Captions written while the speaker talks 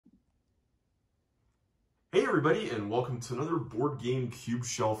Hey everybody, and welcome to another board game cube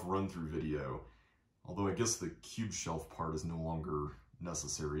shelf run-through video. Although I guess the cube shelf part is no longer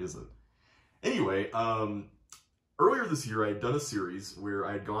necessary, is it? Anyway, earlier this year I had done a series where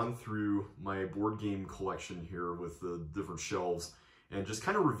I had gone through my board game collection here with the different shelves and just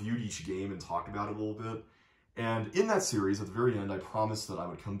kind of reviewed each game and talked about it a little bit. And in that series, at the very end, I promised that I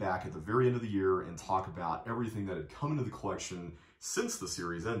would come back at the very end of the year and talk about everything that had come into the collection since the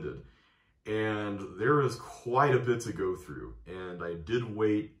series ended. And there is quite a bit to go through, and I did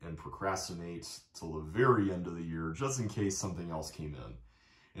wait and procrastinate till the very end of the year just in case something else came in.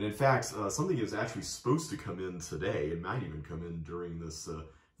 And in fact, something is actually supposed to come in today. It might even come in during this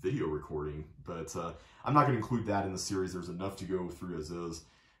video recording, but I'm not going to include that in the series. There's enough to go through as is.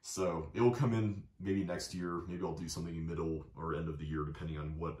 So it will come in maybe next year. Maybe I'll do something in middle or end of the year depending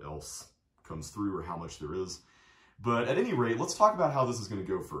on what else comes through or how much there is. But at any rate, let's talk about how this is going to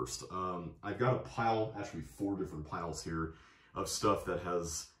go first. I've got a pile, actually 4 different piles here, of stuff that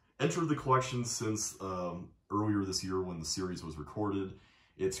has entered the collection since earlier this year when the series was recorded.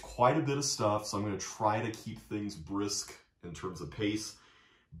 It's quite a bit of stuff, so I'm going to try to keep things brisk in terms of pace.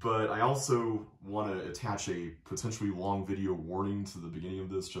 But I also want to attach a potentially long video warning to the beginning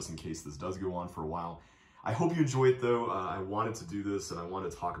of this, just in case this does go on for a while. I hope you enjoy it, though. I wanted to do this, and I want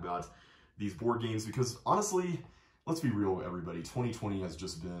to talk about these board games because, honestly, let's be real, everybody. 2020 has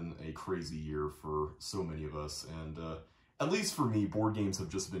just been a crazy year for so many of us, and at least for me, board games have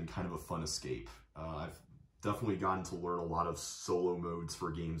just been kind of a fun escape. I've definitely gotten to learn a lot of solo modes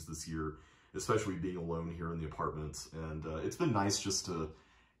for games this year, especially being alone here in the apartment, and it's been nice just to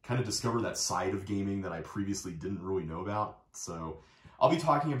kind of discover that side of gaming that I previously didn't really know about. So I'll be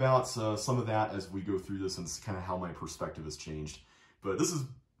talking about some of that as we go through this and kind of how my perspective has changed. But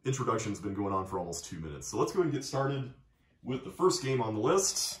introduction's been going on for almost 2 minutes. So let's go and get started with the first game on the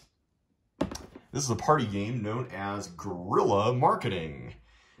list. This is a party game known as Guerrilla Marketing.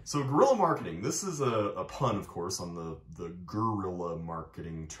 So Guerrilla Marketing, this is a pun, of course, on the guerrilla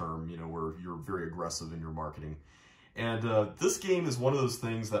marketing term, you know, where you're very aggressive in your marketing. And this game is one of those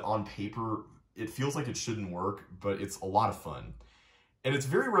things that on paper, it feels like it shouldn't work, but it's a lot of fun. And it's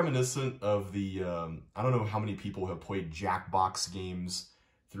very reminiscent of the, I don't know how many people have played Jackbox games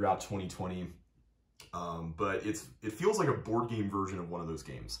throughout 2020, but it feels like a board game version of one of those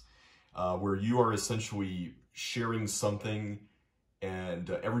games, where you are essentially sharing something and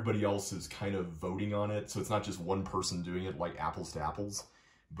everybody else is kind of voting on it. So it's not just one person doing it like apples to apples,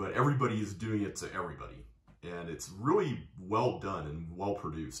 but everybody is doing it to everybody. And it's really well done and well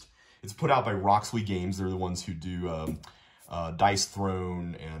produced. It's put out by Roxley Games. They're the ones who do Dice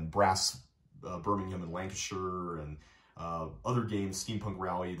Throne and Brass Birmingham and Lancashire and other games, Steampunk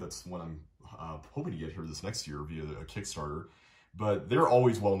Rally. That's one I'm hoping to get here this next year via a Kickstarter. But they're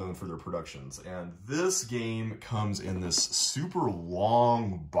always well known for their productions. And this game comes in this super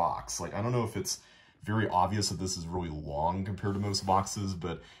long box. Like, I don't know if it's very obvious that this is really long compared to most boxes,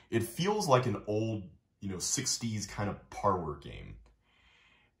 but it feels like an old, 60s kind of parlor game.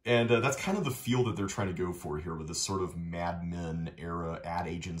 And that's kind of the feel that they're trying to go for here with this sort of Mad Men era ad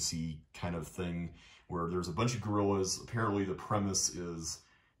agency kind of thing, where there's a bunch of gorillas. Apparently the premise is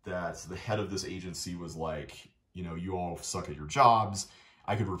that the head of this agency was like, you all suck at your jobs.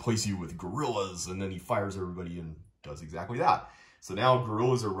 I could replace you with gorillas. And then he fires everybody and does exactly that. So now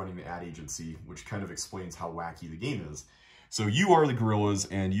gorillas are running the ad agency, which kind of explains how wacky the game is. So you are the gorillas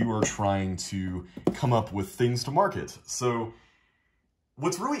and you are trying to come up with things to market. So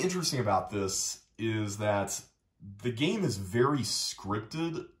what's really interesting about this is that the game is very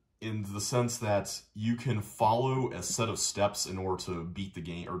scripted in the sense that you can follow a set of steps in order to beat the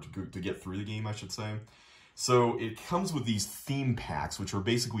game, or to get through the game, I should say. So it comes with these theme packs, which are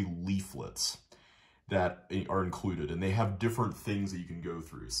basically leaflets that are included, and they have different things that you can go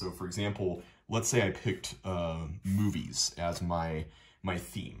through. So for example, let's say I picked movies as my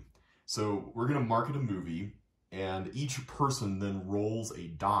theme. So we're gonna market a movie, and each person then rolls a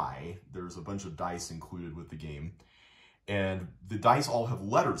die. There's a bunch of dice included with the game. And the dice all have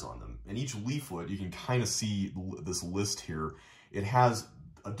letters on them. And each leaflet, you can kind of see this list here. It has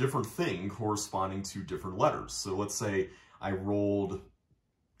a different thing corresponding to different letters. So let's say I rolled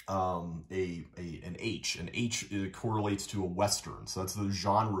an H. An H correlates to a Western. So that's the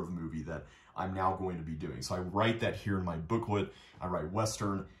genre of movie that I'm now going to be doing. So I write that here in my booklet. I write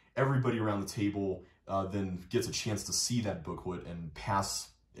Western. Everybody around the table then gets a chance to see that booklet and pass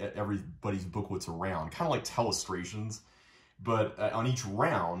everybody's booklets around, kind of like telestrations. But on each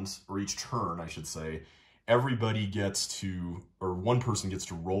round, or each turn, I should say, everybody gets to, or one person gets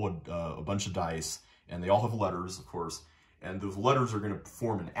to roll a bunch of dice, and they all have letters, of course, And those letters are going to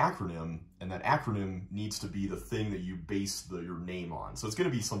form an acronym, and that acronym needs to be the thing that you base your name on. So it's going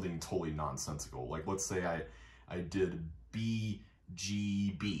to be something totally nonsensical. Like, let's say I did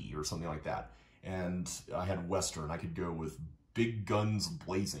BGB or something like that, and I had Western. I could go with Big Guns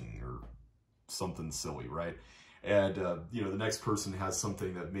Blazing or something silly, right? And, you know, the next person has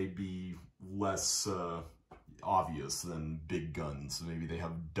something that may be less obvious than Big Guns. Maybe they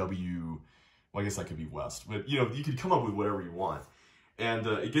have well, I guess that could be West, but you know, you could come up with whatever you want. And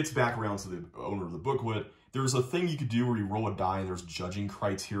it gets back around to the owner of the booklet. There's a thing you could do where you roll a die and there's judging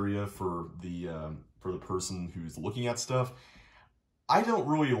criteria for the person who's looking at stuff. I don't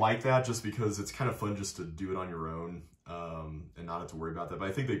really like that just because it's kind of fun just to do it on your own and not have to worry about that. But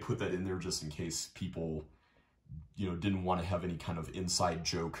I think they put that in there just in case people, you know, didn't want to have any kind of inside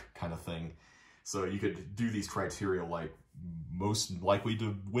joke kind of thing. So you could do these criteria like most likely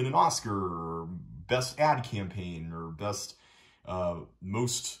to win an Oscar, or best ad campaign, or best,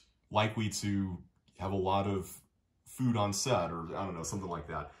 most likely to have a lot of food on set, or I don't know, something like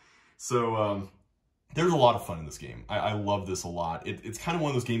that. So there's a lot of fun in this game. I love this a lot. It's kind of one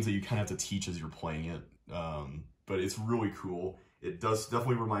of those games that you kind of have to teach as you're playing it, but it's really cool. It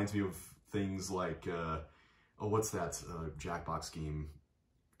definitely reminds me of things like, oh, what's that Jackbox game?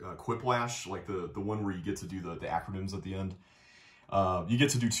 Quiplash, like the one where you get to do the acronyms at the end. You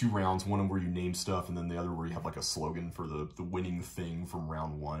get to do 2 rounds, one where you name stuff, and then the other where you have like a slogan for the winning thing from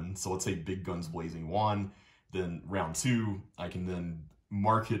round 1. So let's say Big Guns Blazing won, then round 2, I can then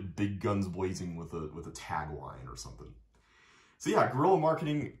market Big Guns Blazing with a tagline or something. So yeah, guerrilla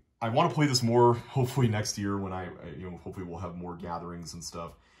marketing. I want to play this more, hopefully next year when you know, hopefully we'll have more gatherings and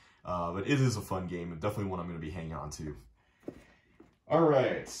stuff. But it is a fun game, and definitely one I'm going to be hanging on to. All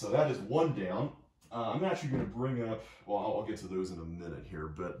right, so that is one down. I'm actually going to bring up, well, I'll get to those in a minute here,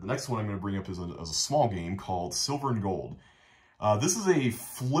 but the next one I'm going to bring up is a small game called Silver and Gold. This is a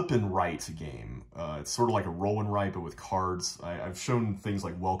flip and write game. It's sort of like a roll and write, but with cards. I've shown things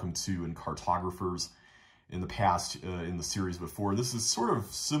like Welcome To and Cartographers in the past in the series before. This is sort of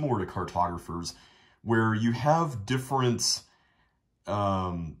similar to Cartographers, where you have different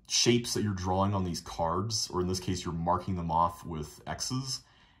shapes that you're drawing on these cards, or in this case, you're marking them off with X's.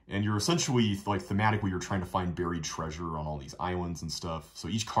 And you're essentially, like, thematically, you're trying to find buried treasure on all these islands and stuff. So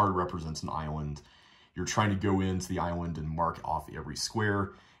each card represents an island. You're trying to go into the island and mark off every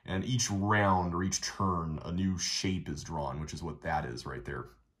square. And each round or each turn, a new shape is drawn, which is what that is right there.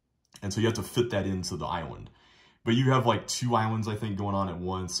 And so you have to fit that into the island. But you have like 2 islands, I think, going on at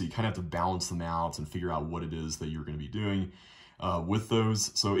once. So you kind of have to balance them out and figure out what it is that you're going to be doing with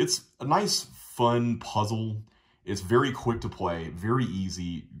those. So it's a nice, fun puzzle. It's very quick to play, very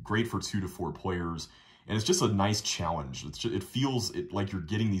easy, great for 2 to 4 players, and it's just a nice challenge. It feels like you're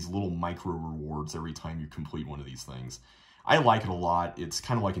getting these little micro rewards every time you complete one of these things. I like it a lot. It's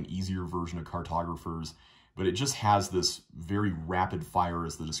kind of like an easier version of Cartographers, but it just has this very rapid fire,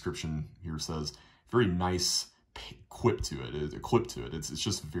 as the description here says, very nice clip to it. It's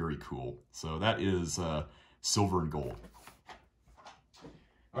just very cool. So that is Silver and Gold.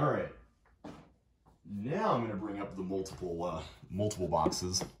 All right. Now I'm going to bring up the multiple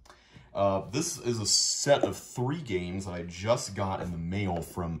boxes. This is a set of 3 games that I just got in the mail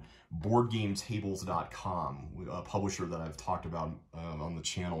from BoardGameTables.com, a publisher that I've talked about on the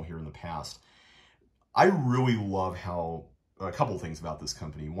channel here in the past. I really love a couple things about this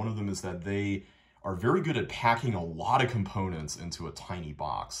company. One of them is that they are very good at packing a lot of components into a tiny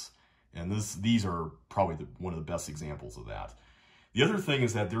box. And these are probably one of the best examples of that. The other thing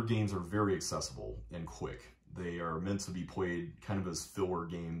is that their games are very accessible and quick. They are meant to be played kind of as filler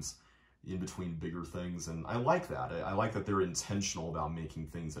games in between bigger things, and I like that. I like that they're intentional about making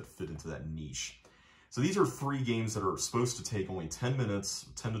things that fit into that niche. So these are 3 games that are supposed to take only 10 minutes,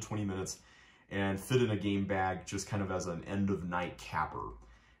 10 to 20 minutes, and fit in a game bag just kind of as an end-of-night capper.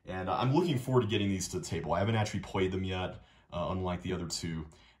 And I'm looking forward to getting these to the table. I haven't actually played them yet, unlike the other 2.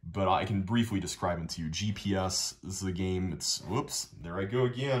 But I can briefly describe them to you. GPS, this is a game, whoops, there I go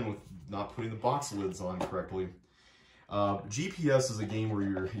again with not putting the box lids on correctly. GPS is a game where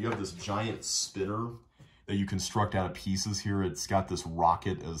you have this giant spinner that you construct out of pieces here. It's got this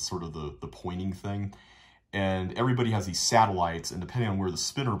rocket as sort of the pointing thing. And everybody has these satellites, and depending on where the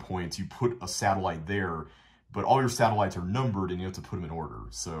spinner points, you put a satellite there, but all your satellites are numbered and you have to put them in order.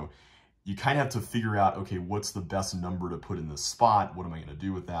 So you kind of have to figure out, okay, what's the best number to put in this spot? What am I going to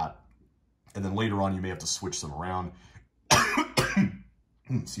do with that? And then later on, you may have to switch them around.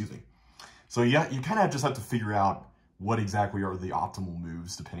 Excuse me. So yeah, you kind of just have to figure out what exactly are the optimal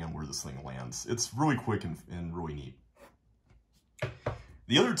moves depending on where this thing lands. It's really quick and really neat.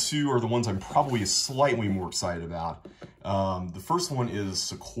 The other two are the ones I'm probably slightly more excited about. The first one is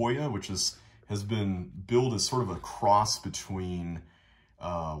Sequoia, which has been billed as sort of a cross between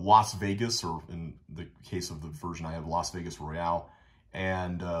Las Vegas, or in the case of the version I have, Las Vegas Royale,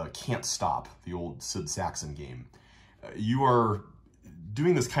 and Can't Stop, the old Sid Saxon game. You are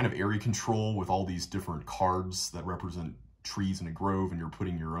doing this kind of area control with all these different cards that represent trees in a grove, and you're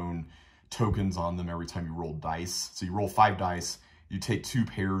putting your own tokens on them every time you roll dice. So you roll 5 dice, you take 2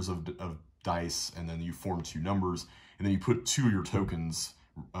 pairs of dice, and then you form 2 numbers, and then you put 2 of your tokens,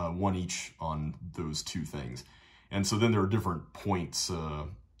 1 each, on those 2 things. And so then there are different points,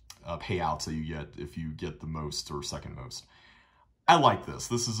 payouts that you get if you get the most or second most. I like this.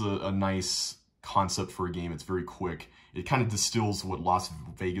 This is a nice concept for a game. It's very quick. It kind of distills what Las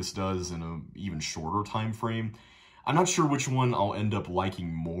Vegas does in an even shorter time frame. I'm not sure which one I'll end up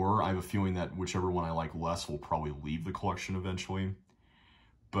liking more. I have a feeling that whichever one I like less will probably leave the collection eventually.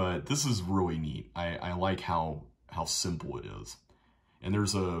 But this is really neat. I like how simple it is. And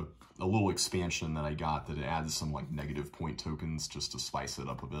there's a little expansion that I got that adds some like negative point tokens just to spice it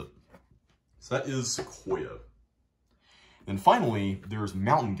up a bit. So that is Sequoia. And finally, there's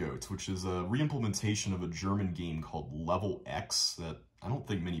Mountain Goats, which is a re-implementation of a German game called Level X that I don't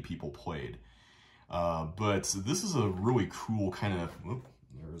think many people played. But this is a really cool kind of... Whoop,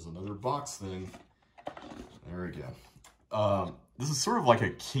 there's another box thing. There we go. This is sort of like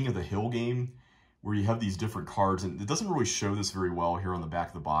a King of the Hill game where you have these different cards, and it doesn't really show this very well here on the back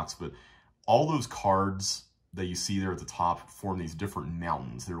of the box, but all those cards that you see there at the top form these different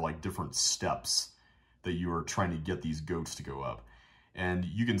mountains. They're like different steps that you are trying to get these goats to go up. And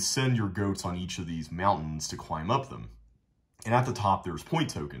you can send your goats on each of these mountains to climb up them. And at the top, there's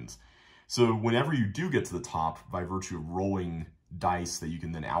point tokens. So whenever you do get to the top, by virtue of rolling dice that you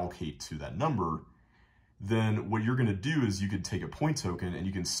can then allocate to that number, then what you're going to do is you can take a point token and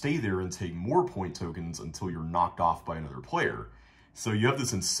you can stay there and take more point tokens until you're knocked off by another player. So you have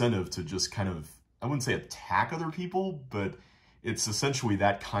this incentive to just kind of, I wouldn't say attack other people, but it's essentially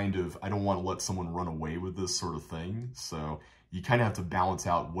that kind of, I don't want to let someone run away with this sort of thing. So you kind of have to balance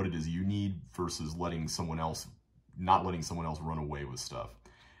out what it is you need versus letting someone else, not letting someone else run away with stuff.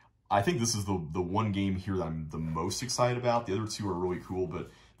 I think this is the one game here that I'm the most excited about. The other two are really cool, but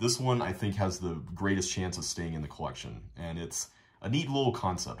this one I think has the greatest chance of staying in the collection. And it's a neat little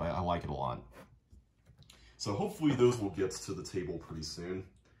concept. I like it a lot. So hopefully those will get to the table pretty soon.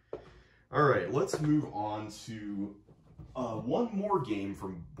 All right, let's move on to one more game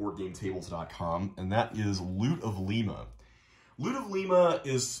from BoardGameTables.com, and that is Loot of Lima. Loot of Lima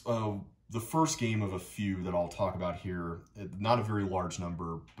is the first game of a few that I'll talk about here. Not a very large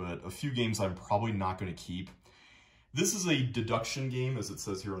number, but a few games I'm probably not going to keep. This is a deduction game, as it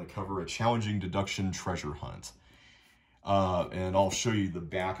says here on the cover, a challenging deduction treasure hunt. And I'll show you the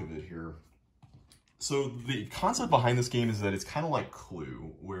back of it here. So the concept behind this game is that it's kind of like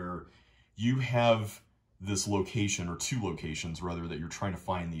Clue, where you have this location, or 2 locations rather, that you're trying to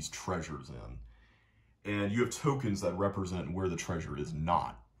find these treasures in. And you have tokens that represent where the treasure is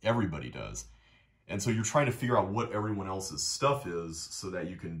not. Everybody does. And so you're trying to figure out what everyone else's stuff is so that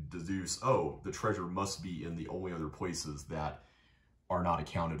you can deduce, oh, the treasure must be in the only other places that are not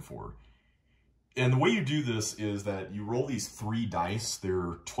accounted for. And the way you do this is that you roll these 3 dice.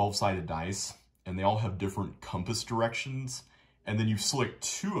 They're 12-sided dice, and they all have different compass directions. And then you select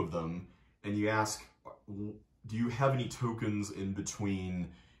 2 of them, and you ask, do you have any tokens in between,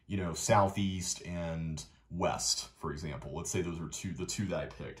 you know, southeast and west, for example? Let's say those are the two that I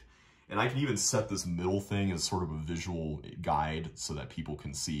picked. And I can even set this middle thing as sort of a visual guide so that people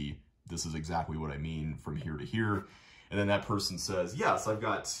can see this is exactly what I mean from here to here. And then that person says, yes, I've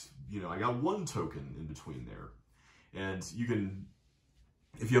got, you know, I got 1 token in between there. And you can,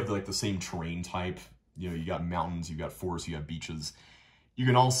 if you have like the same terrain type, you know, you got mountains, you got forests, you got beaches, you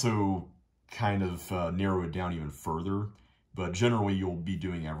can also kind of narrow it down even further. But generally, you'll be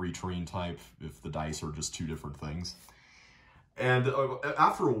doing every terrain type if the dice are just 2 different things. And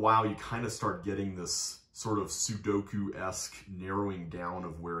after a while, you kind of start getting this sort of Sudoku-esque narrowing down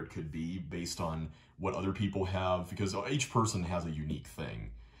of where it could be based on what other people have, because each person has a unique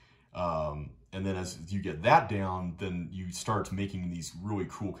thing. And then as you get that down, then you start making these really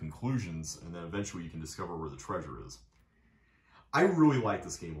cool conclusions, and then eventually you can discover where the treasure is. I really like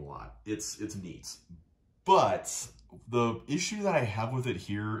this game a lot. It's neat. But the issue that I have with it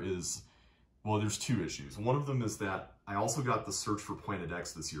here is, well, there's 2 issues. One of them is that I also got the Search for Planet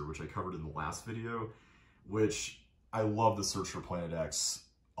X this year, which I covered in the last video, which I love the Search for Planet X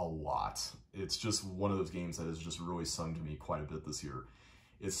a lot. It's just one of those games that has just really sung to me quite a bit this year.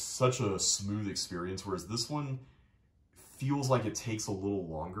 It's such a smooth experience, whereas this one feels like it takes a little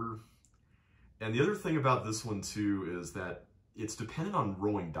longer. And the other thing about this one too is that it's dependent on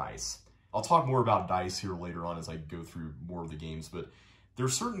rolling dice. I'll talk more about dice here later on as I go through more of the games, but there are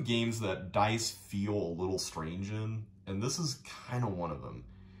certain games that dice feel a little strange in, and this is kind of one of them.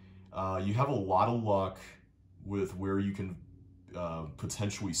 You have a lot of luck with where you can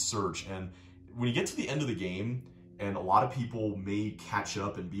potentially search, and when you get to the end of the game, and a lot of people may catch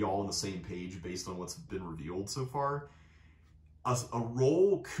up and be all on the same page based on what's been revealed so far, a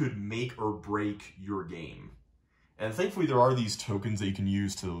roll could make or break your game. And thankfully there are these tokens that you can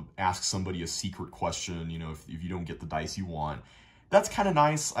use to ask somebody a secret question, you know, if you don't get the dice you want. That's kind of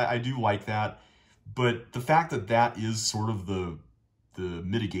nice. I do like that. But the fact that that is sort of the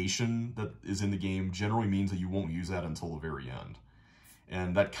mitigation that is in the game generally means that you won't use that until the very end.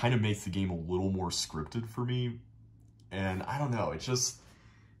 And that kind of makes the game a little more scripted for me. And I don't know, it's just,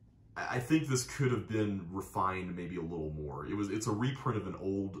 I think this could have been refined maybe a little more. It's a reprint of an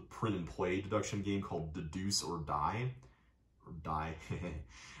old print and play deduction game called Deduce or Die. Or Die.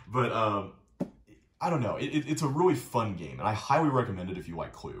 But I don't know, it's a really fun game, and I highly recommend it if you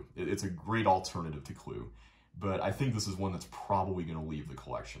like Clue. It's a great alternative to Clue. But I think this is one that's probably going to leave the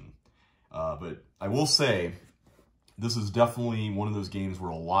collection. But I will say, this is definitely one of those games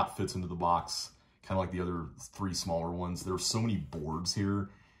where a lot fits into the box, kind of like the other 3 smaller ones. There are so many boards here,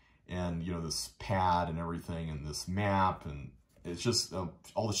 and you know, this pad and everything, and this map, and it's just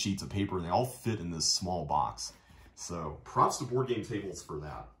all the sheets of paper, and they all fit in this small box. So props to Board Game Tables for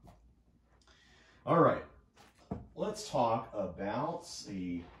that. All right, let's talk about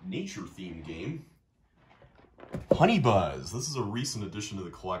a nature-themed game. Honey Buzz. This is a recent addition to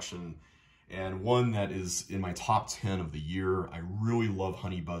the collection, and one that is in my top 10 of the year. I really love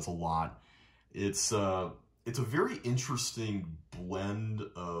Honey Buzz a lot. It's a very interesting blend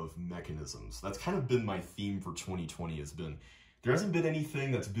of mechanisms. That's kind of been my theme for 2020, has been, there hasn't been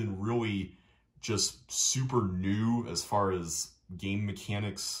anything that's been really just super new as far as game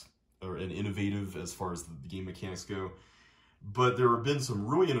mechanics, and innovative as far as the game mechanics go. But there have been some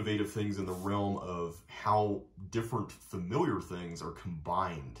really innovative things in the realm of how different familiar things are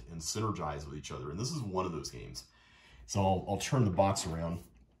combined and synergized with each other. And this is one of those games. So I'll turn the box around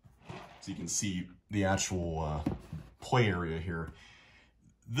so you can see the actual play area here.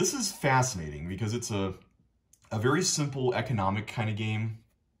 This is fascinating because it's a very simple economic kind of game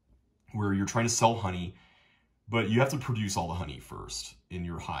where you're trying to sell honey, but you have to produce all the honey first in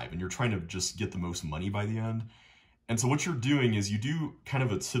your hive, and you're trying to just get the most money by the end. And so what you're doing is you do kind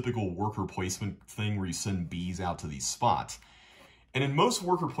of a typical worker placement thing where you send bees out to these spots. And in most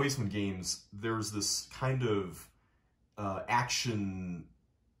worker placement games, there's this kind of action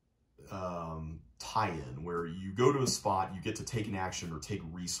tie-in where you go to a spot, you get to take an action or take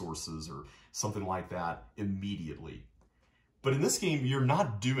resources or something like that immediately. But in this game, you're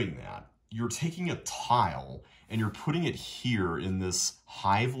not doing that. You're taking a tile and you're putting it here in this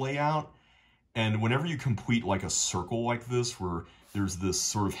hive layout. And whenever you complete like a circle like this, where there's this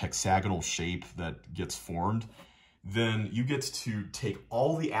sort of hexagonal shape that gets formed, then you get to take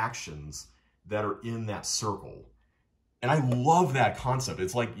all the actions that are in that circle. And I love that concept.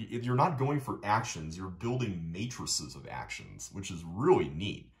 It's like you're not going for actions, you're building matrices of actions, which is really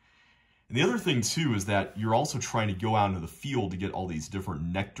neat. And the other thing too is that you're also trying to go out into the field to get all these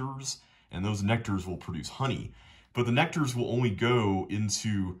different nectars, and those nectars will produce honey. But the nectars will only go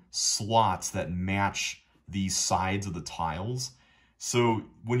into slots that match the sides of the tiles. So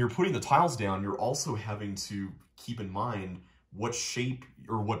when you're putting the tiles down, you're also having to keep in mind what shape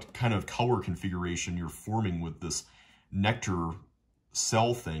or what kind of color configuration you're forming with this nectar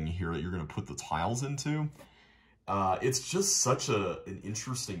cell thing here that you're going to put the tiles into. It's just such an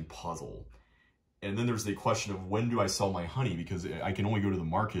interesting puzzle. And then there's the question of, when do I sell my honey? Because I can only go to the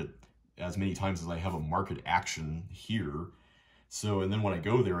market as many times as I have a market action here. So, and then when I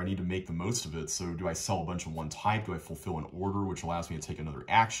go there, I need to make the most of it. So do I sell a bunch of one type? Do I fulfill an order, which allows me to take another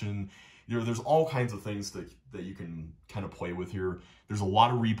action? You know, there's all kinds of things that you can kind of play with here. There's a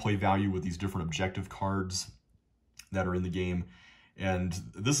lot of replay value with these different objective cards that are in the game. And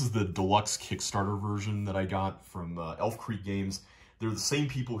this is the deluxe Kickstarter version that I got from Elf Creek Games. They're the same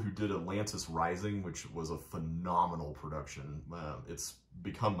people who did Atlantis Rising, which was a phenomenal production. It's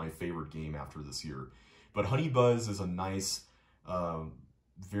become my favorite game after this year. But Honey Buzz is a nice,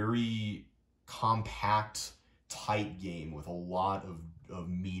 very compact, tight game with a lot of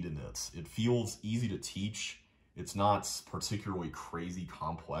meat in it. It feels easy to teach. It's not particularly crazy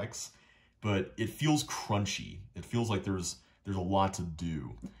complex, but it feels crunchy. It feels like there's a lot to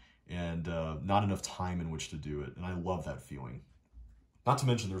do and not enough time in which to do it. And I love that feeling. Not to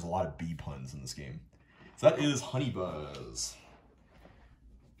mention there's a lot of bee puns in this game. So that is Honeybuzz.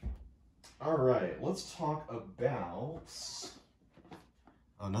 All right, let's talk about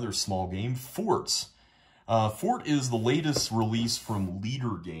another small game, Fort. Fort is the latest release from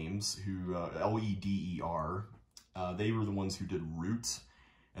Leader Games, who L-E-D-E-R. They were the ones who did Root,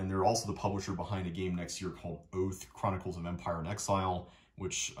 and they're also the publisher behind a game next year called Oath: Chronicles of Empire and Exile,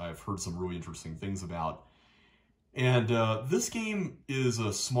 which I've heard some really interesting things about. And this game is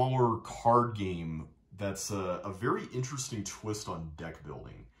a smaller card game that's a very interesting twist on deck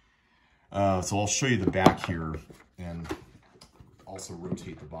building. So I'll show you the back here and also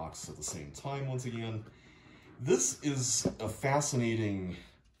rotate the box at the same time once again. This is a fascinating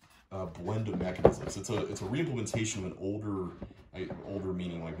blend of mechanisms. It's a re-implementation of an older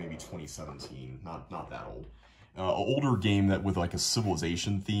meaning like maybe 2017, not that old. Older game that with like a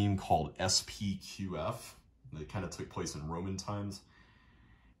civilization theme called SPQF. That kind of took place in Roman times.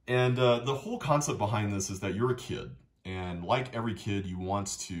 And the whole concept behind this is that you're a kid, and like every kid, you want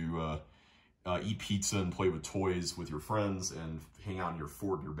to eat pizza and play with toys with your friends and hang out in your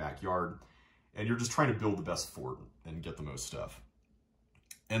fort in your backyard. And you're just trying to build the best fort and get the most stuff.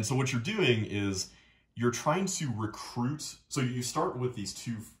 And so what you're doing is you're trying to recruit. So you start with these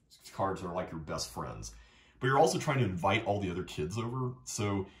two cards that are like your best friends, but you're also trying to invite all the other kids over.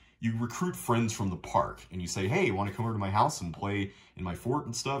 So you recruit friends from the park and you say, hey, you want to come over to my house and play in my fort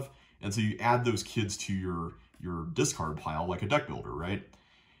and stuff? And so you add those kids to your discard pile like a deck builder, right?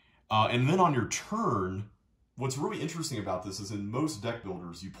 And then on your turn, what's really interesting about this is in most deck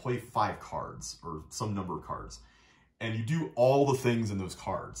builders, you play 5 cards or some number of cards, and you do all the things in those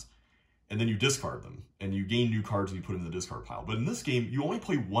cards, and then you discard them, and you gain new cards and you put them in the discard pile. But in this game, you only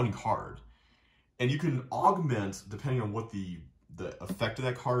play 1 card, and you can augment, depending on what the effect of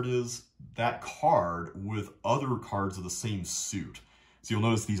that card is, that card with other cards of the same suit. So you'll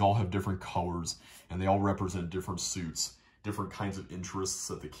notice these all have different colors, and they all represent different suits, different kinds of interests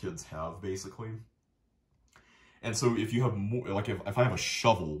that the kids have, basically. And so if you have more, like if I have a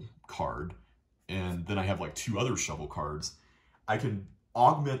shovel card, and then I have like 2 other shovel cards, I can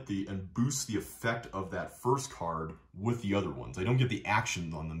augment and boost the effect of that first card with the other ones. I don't get the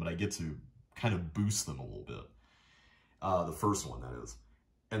action on them, but I get to kind of boost them a little bit. The first one, that is.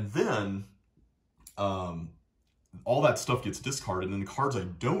 And then all that stuff gets discarded, and then the cards I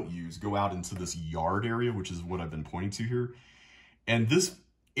don't use go out into this yard area, which is what I've been pointing to here. And this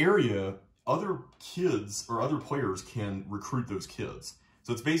area, other kids or other players can recruit those kids.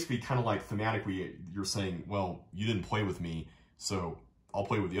 So it's basically kind of like thematically, you're saying, well, you didn't play with me, so I'll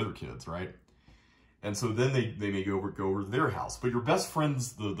play with the other kids, right? And so then they may go over to their house. But your best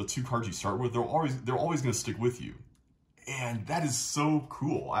friends, the 2 cards you start with, they're always going to stick with you. And that is so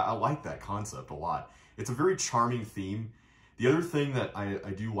cool. I like that concept a lot. It's a very charming theme. The other thing that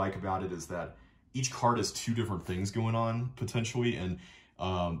I do like about it is that each card has 2 different things going on, potentially, and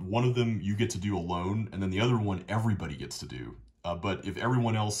one of them you get to do alone, and then the other one everybody gets to do. But if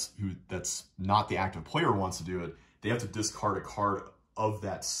everyone else that's not the active player wants to do it, they have to discard a card of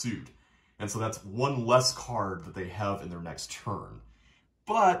that suit. And so that's 1 less card that they have in their next turn.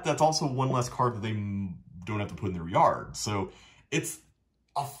 But that's also 1 less card that they don't have to put in their yard. So it's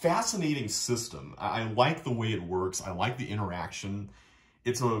a fascinating system. I like the way it works. I like the interaction.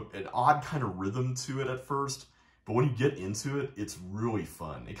 It's an odd kind of rhythm to it at first, but when you get into it, it's really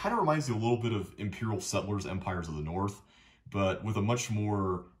fun. It kind of reminds you a little bit of Imperial Settlers, Empires of the North, but with a much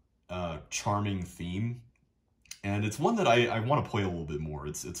more charming theme. And it's one that I want to play a little bit more.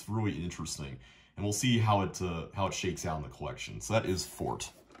 It's really interesting, and we'll see how it shakes out in the collection. So that is Fort.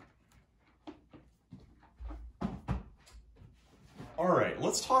 All right,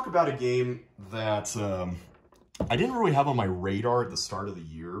 let's talk about a game that I didn't really have on my radar at the start of the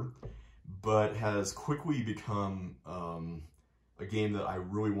year, but has quickly become a game that I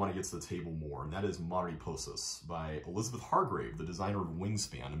really want to get to the table more, and that is Mariposas by Elizabeth Hargrave, the designer of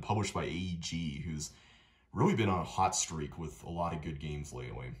Wingspan, and published by AEG, who's really been on a hot streak with a lot of good games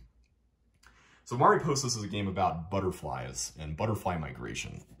lately. So Mariposas is a game about butterflies and butterfly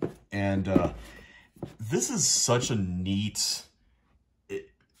migration, and this is such a neat...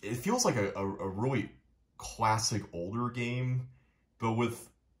 It feels like a really classic older game, but with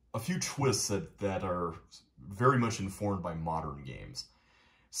a few twists that are very much informed by modern games.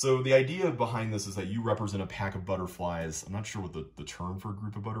 So the idea behind this is that you represent a pack of butterflies. I'm not sure what the term for a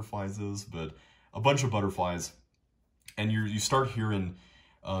group of butterflies is, but a bunch of butterflies. And you start here in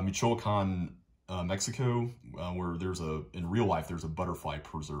Michoacan, Mexico, where in real life, there's a butterfly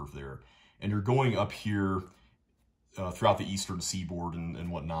preserve there. And you're going up here throughout the eastern seaboard and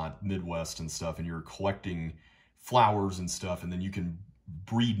whatnot, Midwest and stuff, and you're collecting flowers and stuff, and then you can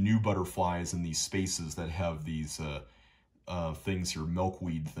breed new butterflies in these spaces that have these things here,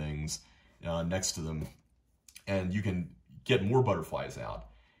 milkweed things, next to them. And you can get more butterflies out.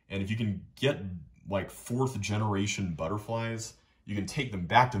 And if you can get like 4th generation butterflies, you can take them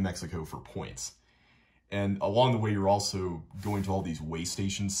back to Mexico for points. And along the way, you're also going to all these way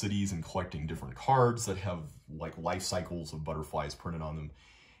station cities and collecting different cards that have like life cycles of butterflies printed on them.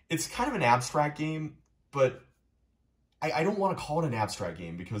 It's kind of an abstract game, but I don't want to call it an abstract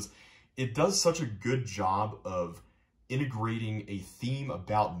game because it does such a good job of integrating a theme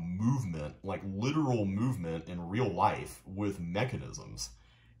about movement, like literal movement in real life, with mechanisms.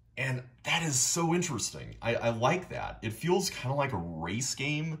 And that is so interesting. I like that. It feels kind of like a race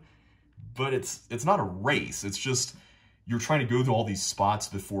game, but it's not a race. It's just you're trying to go through all these spots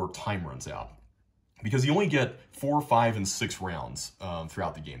before time runs out. Because you only get 4, 5, and 6 rounds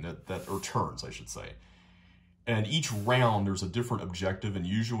throughout the game, or turns, I should say. And each round, there's a different objective, and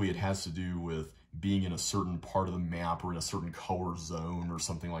usually it has to do with being in a certain part of the map or in a certain color zone or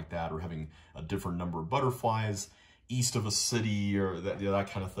something like that, or having a different number of butterflies east of a city or that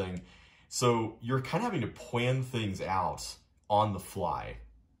kind of thing. So you're kind of having to plan things out on the fly,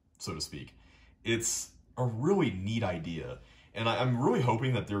 so to speak. It's a really neat idea. And I'm really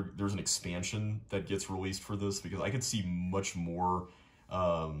hoping that there's an expansion that gets released for this, because I could see much more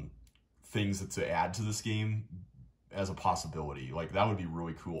things to add to this game as a possibility. Like, that would be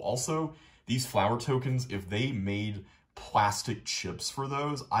really cool. Also, these flower tokens, if they made plastic chips for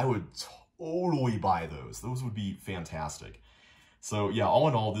those, I would totally buy those. Those would be fantastic. So yeah, all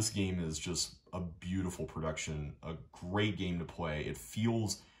in all, this game is just a beautiful production, a great game to play. It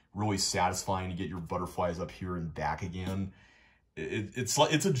feels really satisfying to get your butterflies up here and back again. It's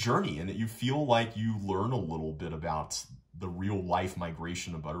a journey, and you feel like you learn a little bit about the real life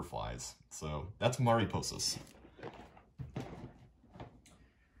migration of butterflies. So that's Mariposas.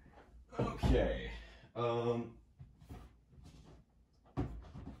 Okay,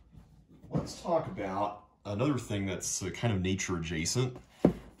 let's talk about another thing that's kind of nature adjacent.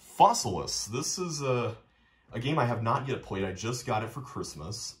 Fossilis. This is a game I have not yet played. I just got it for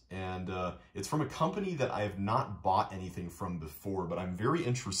Christmas, and it's from a company that I have not bought anything from before, but I'm very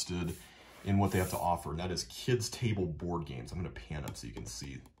interested in what they have to offer, and that is Kids Table Board Games. I'm going to pan up so you can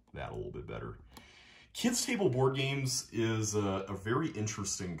see that a little bit better. Kids Table Board Games is a very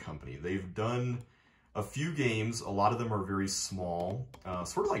interesting company. They've done a few games. A lot of them are very small,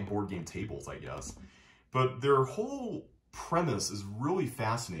 sort of like board game tables, I guess. But their whole premise is really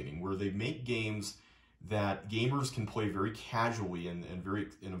fascinating, where they make games that gamers can play very casually and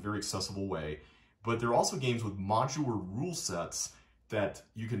in a very accessible way. But they're also games with modular rule sets that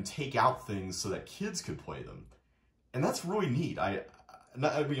you can take out things so that kids could play them. And that's really neat. I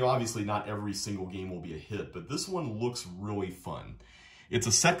mean, obviously not every single game will be a hit, but this one looks really fun. It's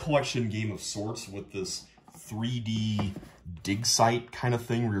a set collection game of sorts with this 3D dig site kind of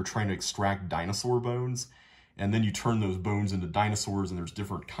thing where you're trying to extract dinosaur bones. And then you turn those bones into dinosaurs, and there's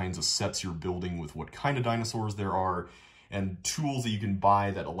different kinds of sets you're building with what kind of dinosaurs there are, and tools that you can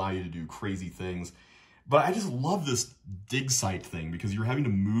buy that allow you to do crazy things. But I just love this dig site thing, because you're having to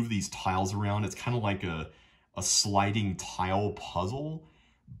move these tiles around. It's kind of like a sliding tile puzzle.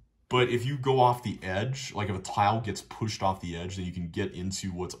 But if you go off the edge, like if a tile gets pushed off the edge, then you can get into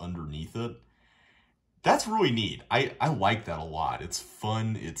what's underneath it. That's really neat. I like that a lot. It's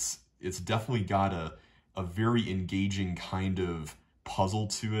fun. It's definitely got a very engaging kind of puzzle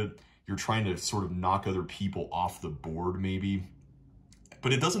to it. You're trying to sort of knock other people off the board, maybe.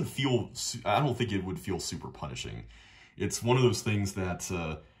 But it doesn't feel, I don't think it would feel super punishing. It's one of those things that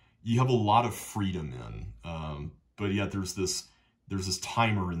you have a lot of freedom in. But yet there's this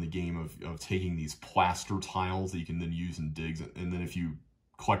timer in the game of taking these plaster tiles that you can then use in digs. And then if you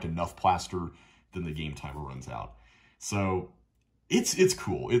collect enough plaster, then the game timer runs out. So it's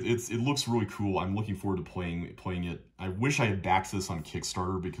cool. It looks really cool. I'm looking forward to playing it. I wish I had backed this on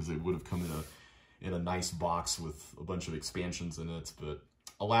Kickstarter, because it would have come in a nice box with a bunch of expansions in it. But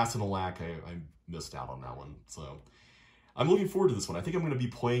alas and alack, I missed out on that one. So I'm looking forward to this one. I think I'm going to be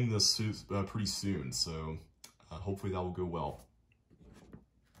playing this pretty soon. So hopefully that will go well.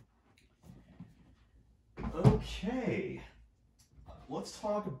 Okay, let's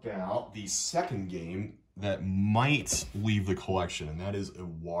talk about the second game that might leave the collection, and that is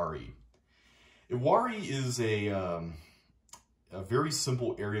Iwari. Iwari is a very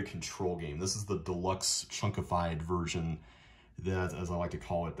simple area control game. This is the deluxe chunkified version, that, as I like to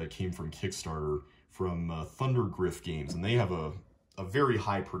call it, that came from Kickstarter from Thundergriff Games, and they have a very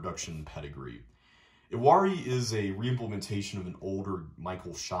high production pedigree. Iwari is a reimplementation of an older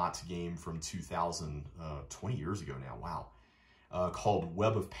Michael Schott game from 2000, 20 years ago now, wow. called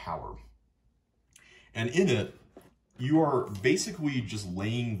Web of Power. And in it, you are basically just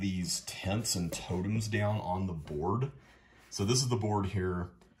laying these tents and totems down on the board. So this is the board here,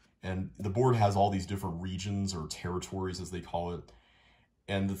 and the board has all these different regions or territories, as they call it.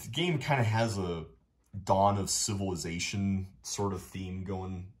 And the game kind of has a dawn of civilization sort of theme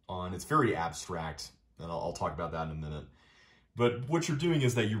going on. It's very abstract, and I'll talk about that in a minute. But what you're doing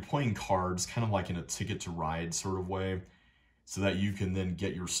is that you're playing cards kind of like in a Ticket to Ride sort of way, so that you can then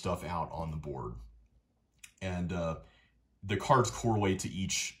get your stuff out on the board. And the cards correlate to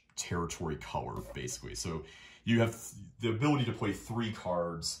each territory color, basically. So you have the ability to play 3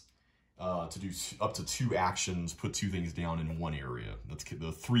 cards to do up to 2 actions, put 2 things down in one area. That's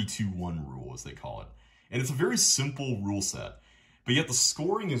the 3-2-1 rule, as they call it. And it's a very simple rule set. But yet the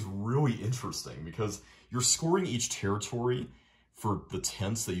scoring is really interesting because you're scoring each territory for the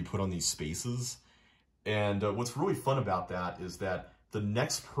tents that you put on these spaces. And what's really fun about that is that the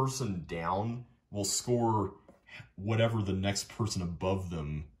next person down will score whatever the next person above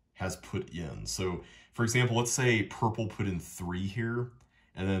them has put in. So, for example, let's say purple put in 3 here,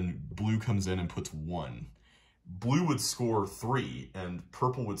 and then blue comes in and puts 1. Blue would score 3, and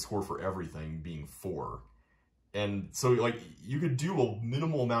purple would score for everything, being 4. And so, like, you could do a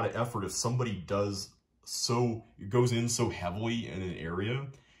minimal amount of effort if somebody goes in so heavily in an area.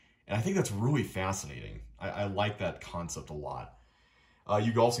 And I think that's really fascinating. I like that concept a lot.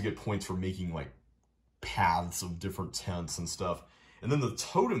 You also get points for making, like, paths of different tents and stuff. And then the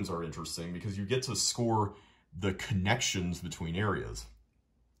totems are interesting because you get to score the connections between areas.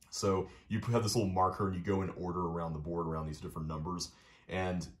 So you have this little marker and you go in order around the board around these different numbers.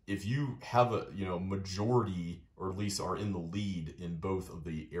 And if you have a majority, or at least are in the lead in both of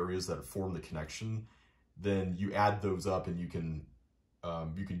the areas that form the connection, then you add those up and you can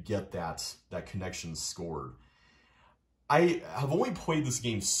get that connection scored. I have only played this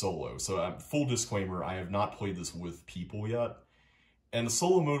game solo, so full disclaimer, I have not played this with people yet. And the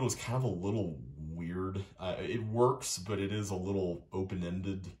solo mode was kind of a little weird. It works, but it is a little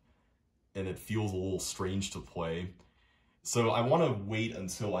open-ended, and it feels a little strange to play. So I want to wait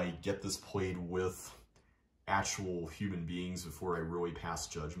until I get this played with actual human beings before I really pass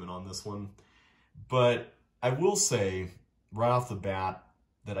judgment on this one. But I will say, right off the bat,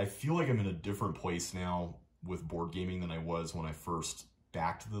 that I feel like I'm in a different place now with board gaming than I was when I first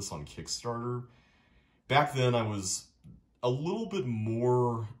backed this on Kickstarter. Back then, I was a little bit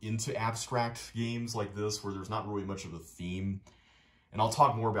more into abstract games like this, where there's not really much of a theme. And I'll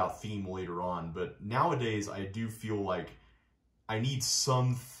talk more about theme later on, but nowadays I do feel like I need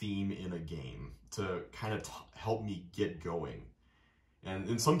some theme in a game to kind of help me get going. And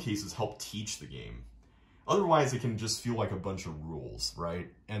in some cases, help teach the game. Otherwise, it can just feel like a bunch of rules,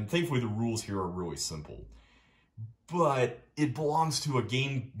 right? And thankfully, the rules here are really simple. But it belongs to a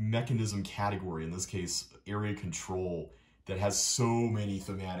game mechanism category, in this case, area control, that has so many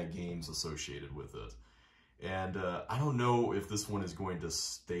thematic games associated with it. And I don't know if this one is going to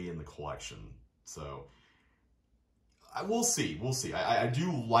stay in the collection. So we'll see. We'll see. I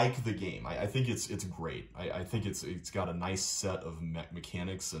do like the game. I think it's great. I think it's got a nice set of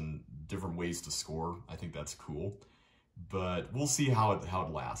mechanics and different ways to score. I think that's cool. But we'll see how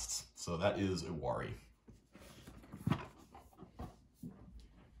it lasts. So that is Iwari.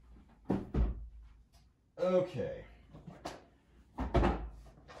 Okay.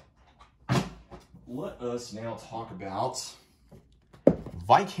 Let us now talk about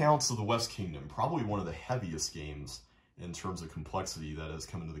Viscounts of the West Kingdom, probably one of the heaviest games in terms of complexity that has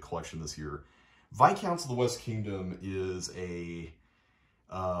come into the collection this year. Viscounts of the West Kingdom is the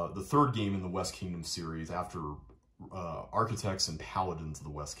 3rd game in the West Kingdom series after Architects and Paladins of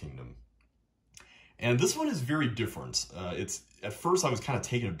the West Kingdom. And this one is very different. At first I was kind of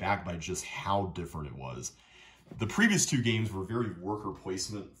taken aback by just how different it was. The previous 2 games were very worker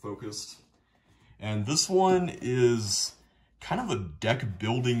placement focused. And this one is kind of a deck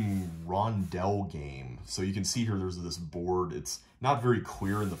building rondel game. So you can see here there's this board. It's not very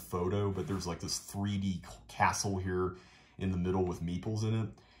clear in the photo, but there's like this 3D castle here in the middle with meeples in it.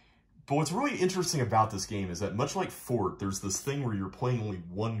 But what's really interesting about this game is that, much like Fort, there's this thing where you're playing only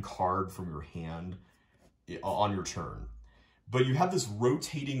 1 card from your hand on your turn. But you have this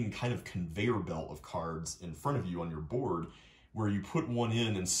rotating kind of conveyor belt of cards in front of you on your board where you put one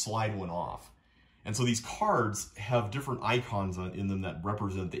in and slide one off. And so these cards have different icons in them that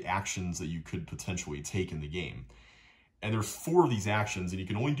represent the actions that you could potentially take in the game. And there's 4 of these actions, and you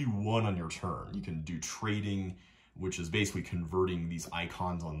can only do 1 on your turn. You can do trading, which is basically converting these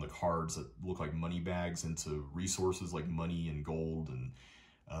icons on the cards that look like money bags into resources like money and gold and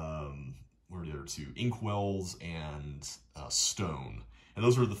other two, inkwells and stone. And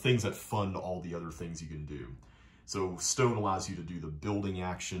those are the things that fund all the other things you can do. So stone allows you to do the building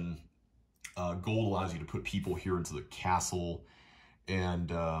action. Gold allows you to put people here into the castle.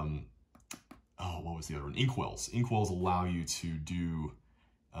 And, oh, what was the other one? Inkwells. Inkwells allow you to do,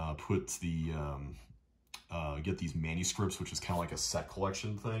 get these manuscripts, which is kind of like a set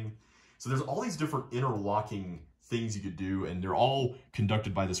collection thing. So there's all these different interlocking things you could do, and they're all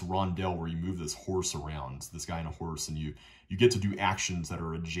conducted by this rondel where you move this horse around, this guy on a horse, and you get to do actions that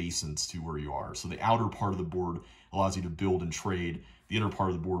are adjacent to where you are. So the outer part of the board allows you to build and trade. The inner part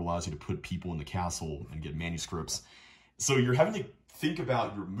of the board allows you to put people in the castle and get manuscripts. So you're having to think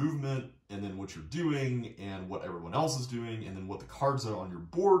about your movement and then what you're doing and what everyone else is doing and then what the cards that are on your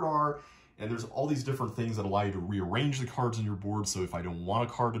board are. And there's all these different things that allow you to rearrange the cards on your board. So if I don't want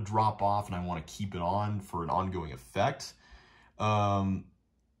a card to drop off and I want to keep it on for an ongoing effect, I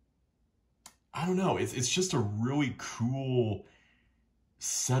don't know. It's just a really cool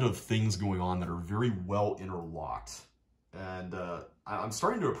set of things going on that are very well interlocked. And I'm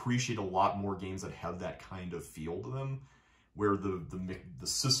starting to appreciate a lot more games that have that kind of feel to them, where the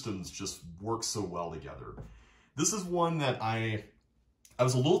systems just work so well together. This is one that I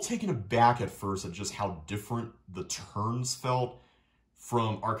was a little taken aback at first at just how different the turns felt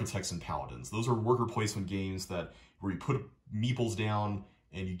from Architects and Paladins. Those are worker placement games where you put meeples down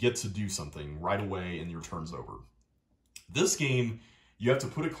and you get to do something right away and your turn's over. This game, you have to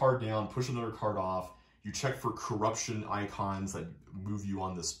put a card down, push another card off, you check for corruption icons that move you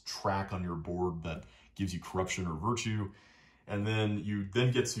on this track on your board that gives you corruption or virtue. And then you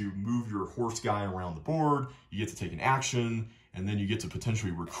get to move your horse guy around the board, you get to take an action, and then you get to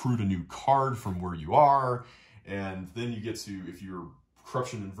potentially recruit a new card from where you are. And then you get to, if your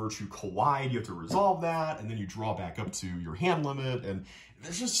corruption and virtue collide, you have to resolve that, and then you draw back up to your hand limit. And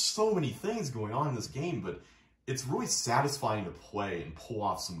there's just so many things going on in this game, but it's really satisfying to play and pull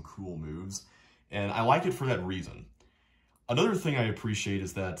off some cool moves. And I like it for that reason. Another thing I appreciate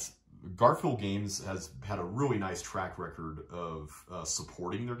is that Garfield Games has had a really nice track record of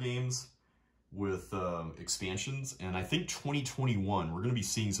supporting their games with expansions. And I think 2021, we're going to be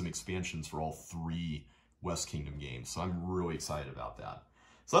seeing some expansions for all 3 West Kingdom games. So I'm really excited about that.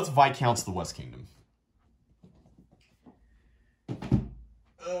 So that's Viscounts the West Kingdom.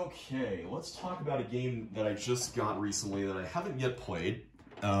 Okay, let's talk about a game that I just got recently that I haven't yet played.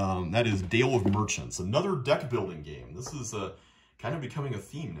 That is Dale of Merchants, another deck building game. This is kind of becoming a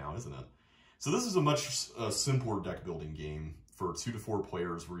theme now, isn't it? So this is a much simpler deck building game for 2 to 4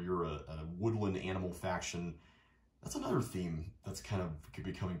 players where you're a woodland animal faction. That's another theme that's kind of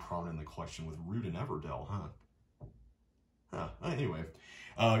becoming prominent in the collection with Root and Everdell, huh? Anyway,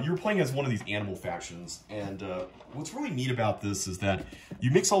 you're playing as one of these animal factions, and what's really neat about this is that you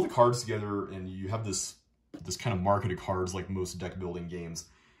mix all the cards together and you have this kind of market of cards like most deck building games,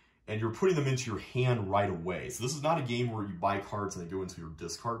 and you're putting them into your hand right away. So this is not a game where you buy cards and they go into your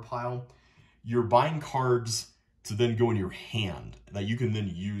discard pile. You're buying cards to then go in your hand that you can then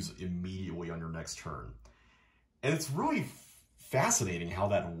use immediately on your next turn. And it's really fascinating how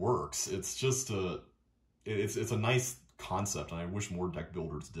that works. It's just it's a nice concept, and I wish more deck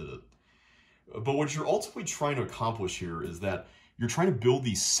builders did it. But what you're ultimately trying to accomplish here is that you're trying to build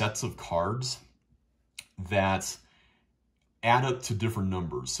these sets of cards that add up to different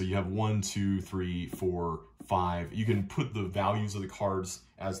numbers. So you have 1, 2, 3, 4, 5. You can put the values of the cards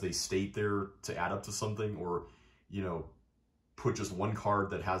as they state there to add up to something, or, you know, put just one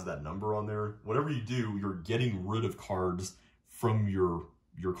card that has that number on there. Whatever you do, you're getting rid of cards from your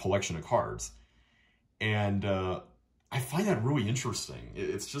collection of cards. And I find that really interesting.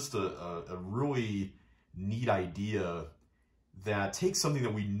 It's just a really neat idea that takes something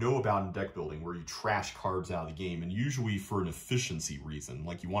that we know about in deck building, where you trash cards out of the game, and usually for an efficiency reason,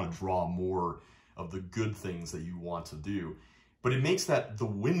 like you want to draw more of the good things that you want to do. But it makes that the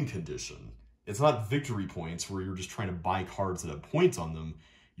win condition. It's not victory points where you're just trying to buy cards that have points on them.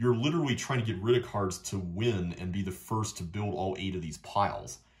 You're literally trying to get rid of cards to win and be the first to build all 8 of these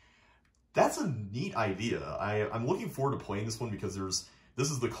piles. That's a neat idea. I'm looking forward to playing this one because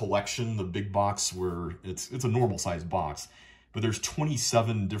this is the collection, the big box, where it's a normal sized box, but there's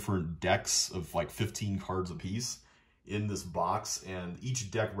 27 different decks of like 15 cards apiece in this box, and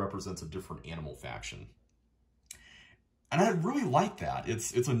each deck represents a different animal faction. And I really like that.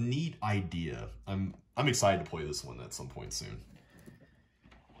 It's a neat idea. I'm excited to play this one at some point soon.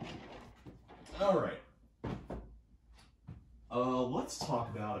 All right. Let's talk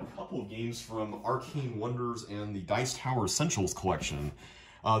about a couple of games from Arcane Wonders and the Dice Tower Essentials collection.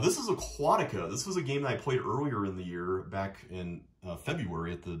 This is Aquatica. This was a game that I played earlier in the year, back in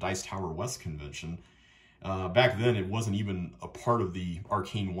February at the Dice Tower West convention. Back then, it wasn't even a part of the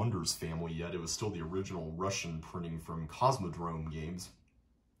Arcane Wonders family yet. It was still the original Russian printing from Cosmodrome Games.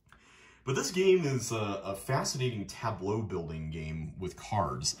 But this game is a fascinating tableau building game with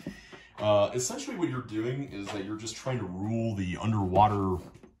cards. Essentially what you're doing is that you're just trying to rule the underwater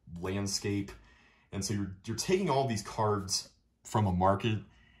landscape. And so you're taking all these cards from a market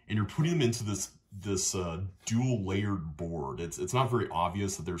and you're putting them into this dual layered board. It's not very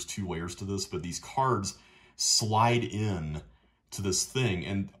obvious that there's two layers to this, but these cards slide in to this thing,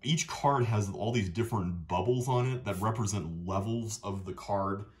 and each card has all these different bubbles on it that represent levels of the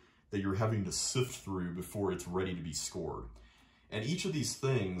card that you're having to sift through before it's ready to be scored. And each of these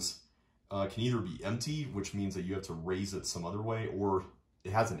things can either be empty, which means that you have to raise it some other way, or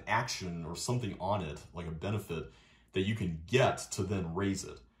it has an action or something on it, like a benefit, that you can get to then raise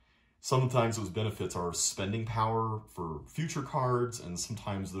it. Sometimes those benefits are spending power for future cards, and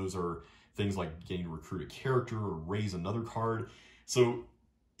sometimes those are things like getting to recruit a character or raise another card. So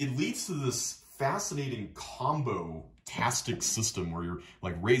it leads to this fascinating combo-tastic system where you're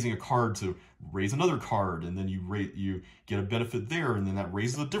like raising a card to raise another card, and then you get a benefit there, and then that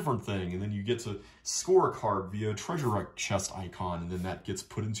raises a different thing, and then you get to score a card via a treasure chest icon, and then that gets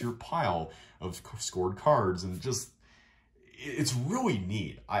put into your pile of scored cards, and just, it's really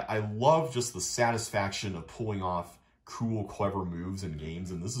neat. I love just the satisfaction of pulling off cool, clever moves in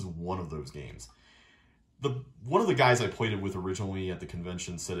games, and this is one of those games. One of the guys I played it with originally at the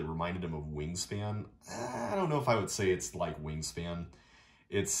convention said it reminded him of Wingspan. I don't know if I would say it's like Wingspan.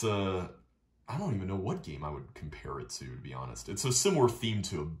 It's, I don't even know what game I would compare it to be honest. It's a similar theme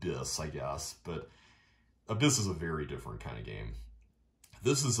to Abyss, I guess, but Abyss is a very different kind of game.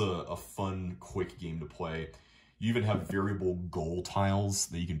 This is a fun, quick game to play. You even have variable goal tiles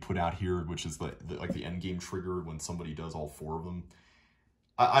that you can put out here, which is like the end game trigger when somebody does all four of them.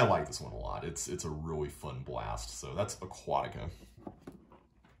 I like this one a lot. It's a really fun blast. So that's Aquatica.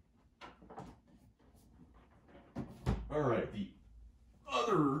 All right, the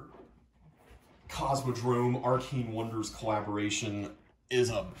other Cosmodrome Arcane Wonders collaboration is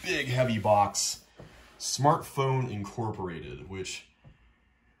a big heavy box, Smartphone Incorporated, which,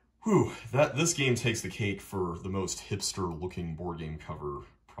 whew, this game takes the cake for the most hipster-looking board game cover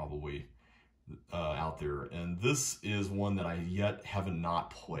probably out there. And this is one that I yet haven't not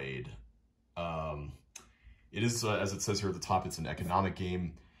played. It is, as it says here at the top, it's an economic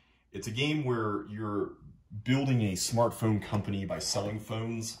game. It's a game where you're building a smartphone company by selling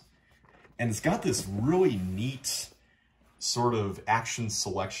phones. And it's got this really neat sort of action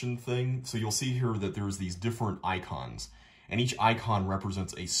selection thing. So you'll see here that there's these different icons. And each icon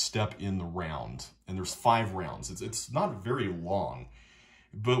represents a step in the round. And there's 5 rounds. It's not very long.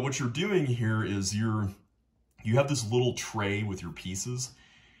 But what you're doing here is you have this little tray with your pieces,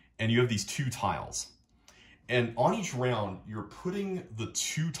 and you have these 2 tiles. And on each round, you're putting the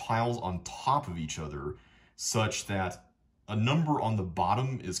 2 tiles on top of each other such that a number on the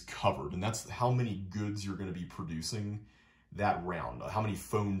bottom is covered. And that's how many goods you're going to be producing that round, how many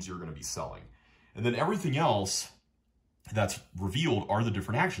phones you're going to be selling. And then everything else that's revealed are the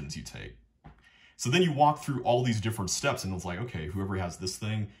different actions you take. So then you walk through all these different steps, and it's like, okay, whoever has this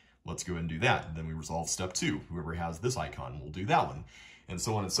thing, let's go ahead and do that. And then we resolve step 2. Whoever has this icon, we'll do that one, and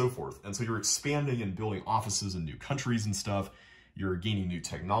so on and so forth. And so you're expanding and building offices in new countries and stuff. You're gaining new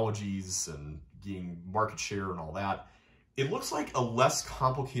technologies and gaining market share and all that. It looks like a less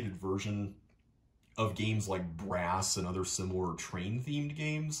complicated version of games like Brass and other similar train-themed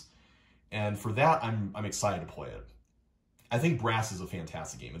games. And for that, I'm excited to play it. I think Brass is a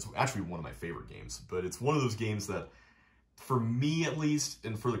fantastic game. It's actually one of my favorite games, but it's one of those games that, for me at least,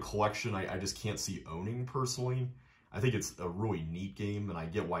 and for the collection, I just can't see owning personally. I think it's a really neat game, and I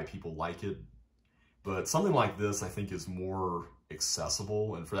get why people like it. But something like this, I think, is more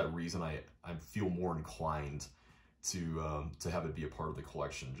accessible, and for that reason, I feel more inclined to have it be a part of the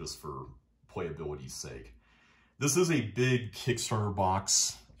collection just for playability's sake. This is a big Kickstarter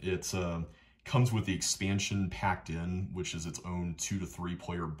box. It comes with the expansion packed in, which is its own 2 to 3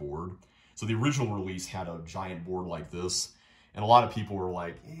 player board. So the original release had a giant board like this, and a lot of people were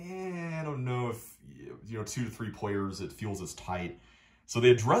like, I don't know if, 2 to 3 players, it feels as tight. So they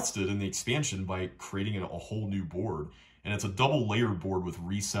addressed it in the expansion by creating a whole new board, and it's a double layered board with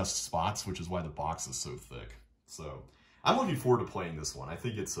recessed spots, which is why the box is so thick. So I'm looking forward to playing this one. I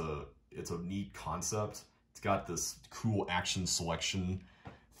think it's a neat concept. It's got this cool action selection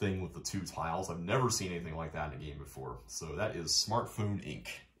thing with the 2 tiles. I've never seen anything like that in a game before. So that is Smartphone Inc.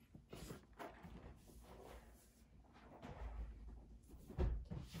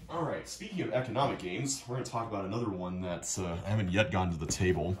 All right, speaking of economic games, we're going to talk about another one that I haven't yet gotten to the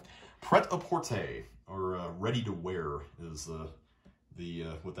table. Prêt-à-Porter, or ready to wear, is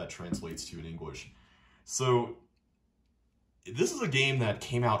what that translates to in English. So this is a game that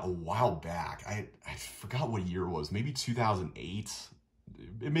came out a while back. I forgot what year it was, maybe 2008.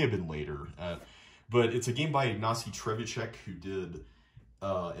 It may have been later. But it's a game by Ignacy Trzewiczek, who did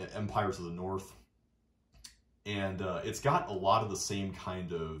Empire to the North. And it's got a lot of the same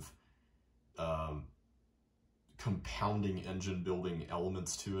kind of compounding engine building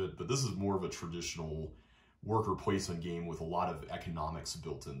elements to it, but this is more of a traditional worker placement game with a lot of economics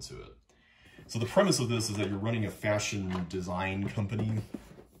built into it. So the premise of this is that you're running a fashion design company,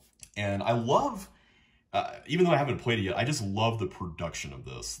 and I love, even though I haven't played it yet, I just love the production of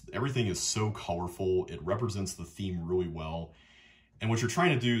this. Everything is so colorful, it represents the theme really well, and what you're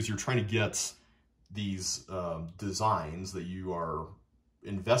trying to do is you're trying to get these designs that you are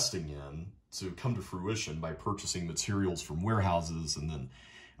investing in to come to fruition by purchasing materials from warehouses and then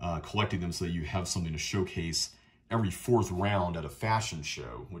collecting them so that you have something to showcase every fourth round at a fashion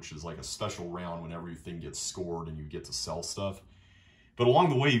show, which is like a special round when everything gets scored and you get to sell stuff. But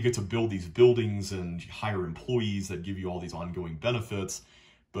along the way, you get to build these buildings and hire employees that give you all these ongoing benefits,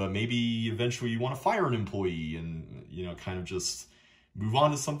 but maybe eventually you want to fire an employee and, you know, kind of just move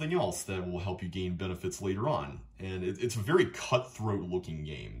on to something else that will help you gain benefits later on. And it's a very cutthroat looking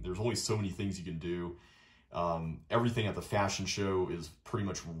game. There's only so many things you can do. Everything at the fashion show is pretty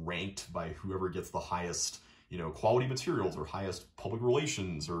much ranked by whoever gets the highest, you know, quality materials or highest public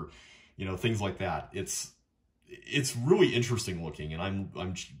relations or, you know, things like that. It's really interesting looking, and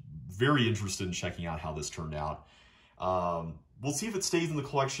I'm very interested in checking out how this turned out. We'll see if it stays in the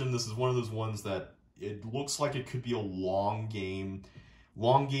collection. This is one of those ones that it looks like it could be a long game.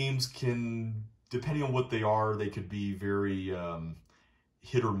 Long games can, depending on what they are, they could be very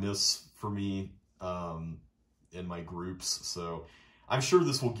hit or miss for me in my groups. So I'm sure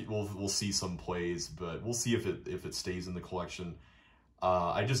this we'll see some plays, but we'll see if it stays in the collection.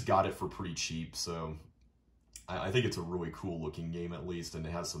 I just got it for pretty cheap, so I think it's a really cool looking game at least, and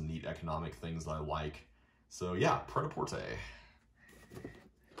it has some neat economic things that I like. So yeah, Prêt-à-Porter.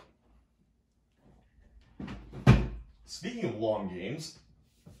 Speaking of long games,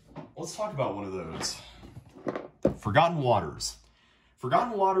 let's talk about one of those. Forgotten Waters.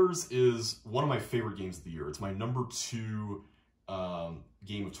 Forgotten Waters is one of my favorite games of the year. It's my #2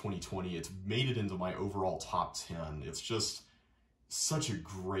 game of 2020. It's made it into my overall top 10. It's just such a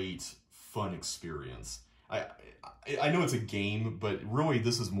great, fun experience. I know it's a game, but really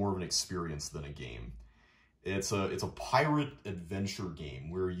this is more of an experience than a game. It's a pirate adventure game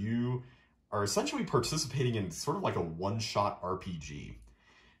where you are essentially participating in sort of like a one-shot RPG.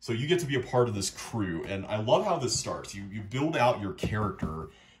 So you get to be a part of this crew, and I love how this starts. You build out your character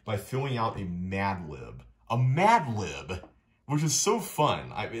by filling out a Mad Lib. A Mad Lib, which is so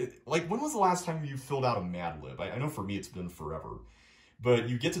fun. Like, when was the last time you filled out a Mad Lib? I know for me it's been forever. But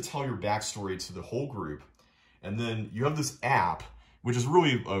you get to tell your backstory to the whole group, and then you have this app, which is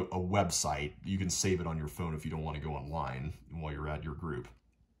really a website. You can save it on your phone if you don't want to go online while you're at your group.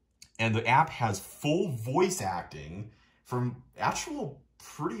 And the app has full voice acting from actual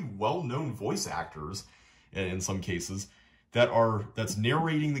pretty well-known voice actors, in some cases, that's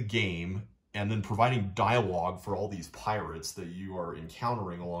narrating the game and then providing dialogue for all these pirates that you are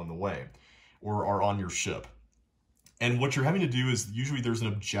encountering along the way or are on your ship. And what you're having to do is usually there's an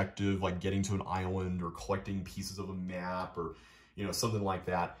objective, like getting to an island or collecting pieces of a map or, you know, something like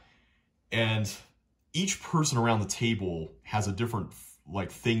that. And each person around the table has a different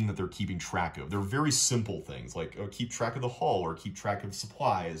thing that they're keeping track of. They're very simple things like keep track of the hull or keep track of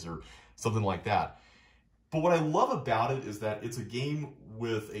supplies or something like that. But what I love about it is that it's a game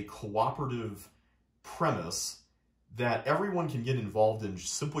with a cooperative premise that everyone can get involved in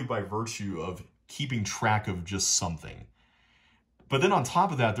simply by virtue of keeping track of just something. But then on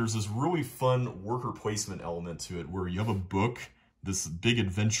top of that, there's this really fun worker placement element to it where you have a book, this big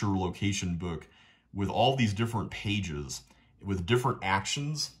adventure location book with all these different pages with different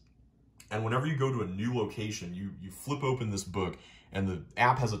actions. And whenever you go to a new location, you flip open this book and the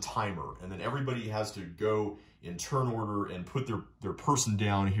app has a timer, and then everybody has to go in turn order and put their person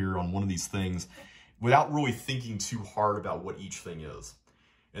down here on one of these things without really thinking too hard about what each thing is.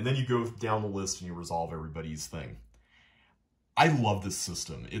 And then you go down the list and you resolve everybody's thing. I love this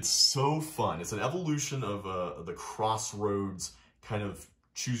system. It's so fun. It's an evolution of the Crossroads kind of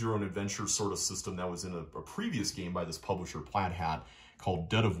choose your own adventure sort of system that was in a previous game by this publisher, Plaid Hat, called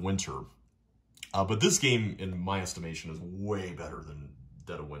Dead of Winter. But this game, in my estimation, is way better than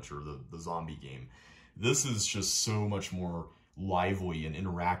Dead of Winter, the zombie game. This is just so much more lively and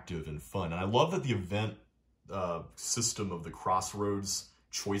interactive and fun. And I love that the event system of the crossroads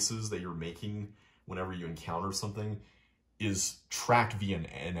choices that you're making whenever you encounter something is tracked via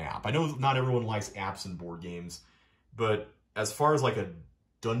an app. I know not everyone likes apps in board games, but as far as like a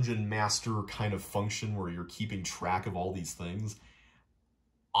dungeon master kind of function where you're keeping track of all these things,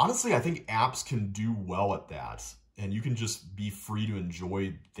 honestly, I think apps can do well at that, and you can just be free to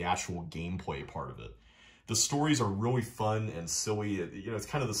enjoy the actual gameplay part of it. The stories are really fun and silly. You know, it's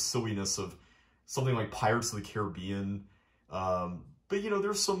kind of the silliness of something like Pirates of the Caribbean. But, you know,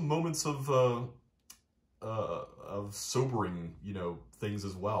 there's some moments of sobering, you know, things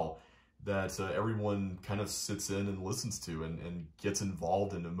as well that everyone kind of sits in and listens to and gets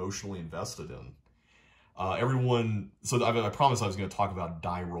involved and emotionally invested in. So I promised I was going to talk about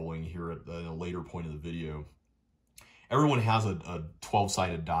die rolling here at a later point of the video. Everyone has a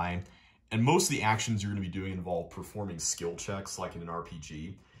 12-sided die, and most of the actions you're going to be doing involve performing skill checks like in an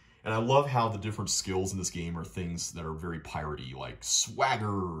RPG. And I love how the different skills in this game are things that are very piratey, like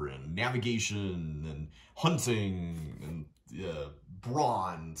swagger and navigation and hunting and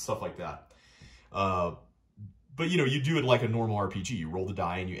brawn, stuff like that. But, you know, you do it like a normal RPG. You roll the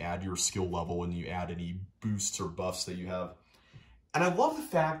die and you add your skill level and you add any boosts or buffs that you have. And I love the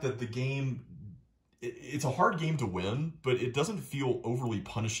fact that the game, it's a hard game to win, but it doesn't feel overly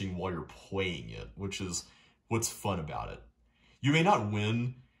punishing while you're playing it, which is what's fun about it. You may not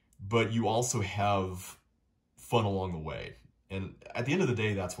win, but you also have fun along the way. And at the end of the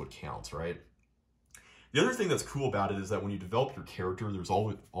day, that's what counts, right? The other thing that's cool about it is that when you develop your character, there's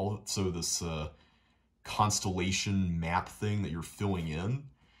also this constellation map thing that you're filling in.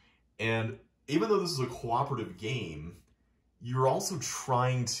 And even though this is a cooperative game, you're also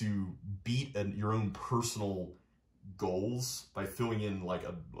trying to beat your own personal goals by filling in like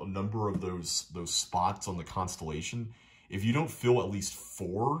a number of those spots on the constellation. If you don't fill at least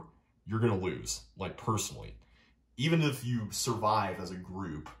 4, you're going to lose, like personally, even if you survive as a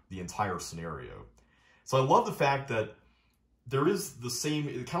group the entire scenario. So I love the fact that there is the same,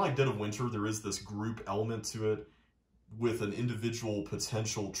 kind of like Dead of Winter, there is this group element to it with an individual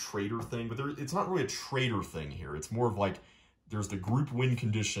potential traitor thing, but it's not really a traitor thing here. It's more of like there's the group win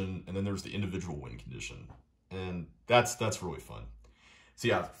condition and then there's the individual win condition. And that's really fun. So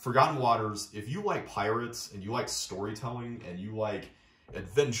yeah, Forgotten Waters, if you like pirates and you like storytelling and you like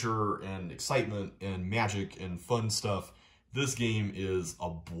adventure and excitement and magic and fun stuff, this game is a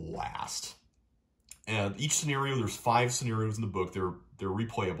blast. And each scenario, there's 5 scenarios in the book. They're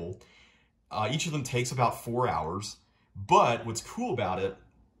replayable. Each of them takes about 4 hours. But what's cool about it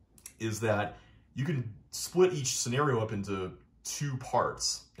is that you can split each scenario up into 2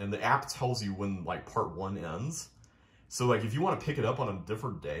 parts. And the app tells you when like part 1 ends. So like if you want to pick it up on a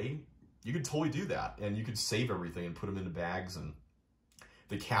different day, you could totally do that. And you could save everything and put them into bags. And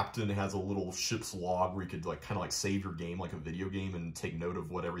the captain has a little ship's log where you could like kind of like save your game like a video game and take note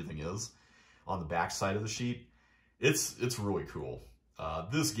of what everything is on the back side of the sheet. It's really cool.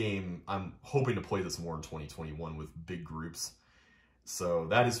 This game, I'm hoping to play this more in 2021 with big groups. So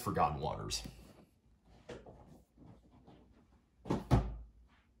that is Forgotten Waters.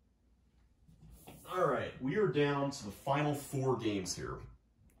 All right, we are down to the final 4 games here.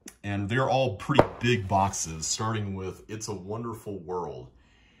 And they're all pretty big boxes, starting with It's a Wonderful World.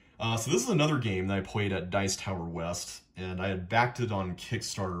 So this is another game that I played at Dice Tower West, and I had backed it on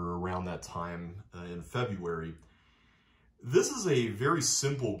Kickstarter around that time in February. This is a very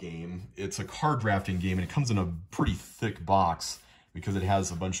simple game. It's a card drafting game, and it comes in a pretty thick box because it has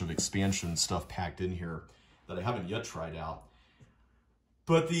a bunch of expansion stuff packed in here that I haven't yet tried out.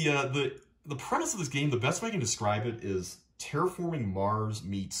 But the premise of this game, the best way I can describe it is Terraforming Mars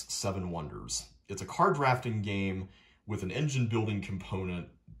meets Seven Wonders. It's a card drafting game with an engine building component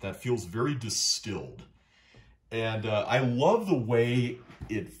that feels very distilled. And I love the way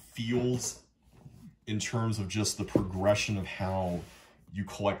it feels in terms of just the progression of how you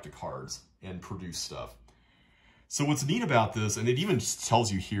collect the cards and produce stuff. So what's neat about this, and it even just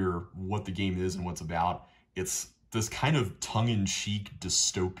tells you here what the game is and what's about, it's this kind of tongue-in-cheek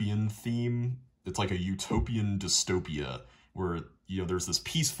dystopian theme. It's like a utopian dystopia where, you know, there's this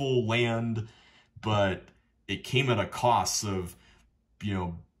peaceful land, but it came at a cost of, you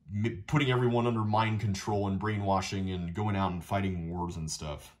know, putting everyone under mind control and brainwashing and going out and fighting wars and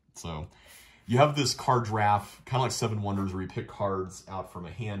stuff. So you have this card draft, kind of like Seven Wonders, where you pick cards out from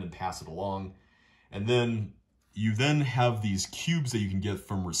a hand and pass it along. And then you then have these cubes that you can get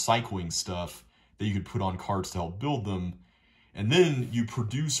from recycling stuff that you could put on cards to help build them. And then you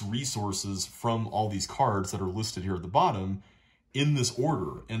produce resources from all these cards that are listed here at the bottom in this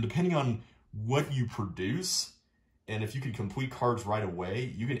order. And depending on what you produce and if you can complete cards right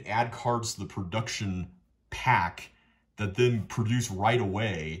away, you can add cards to the production pack that then produce right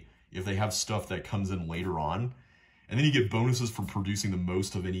away if they have stuff that comes in later on. And then you get bonuses for producing the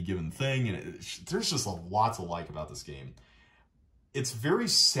most of any given thing, and there's just a lot to like about this game. It's very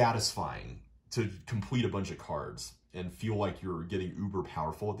satisfying to complete a bunch of cards and feel like you're getting uber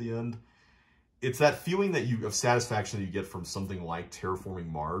powerful at the end. It's that feeling of satisfaction that you get from something like Terraforming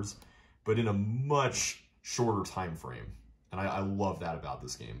Mars, but in a much shorter time frame. And I love that about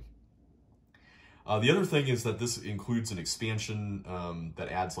this game. The other thing is that this includes an expansion that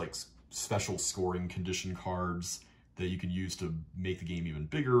adds like special scoring condition cards that you can use to make the game even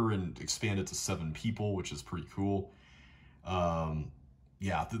bigger and expand it to 7 people, which is pretty cool.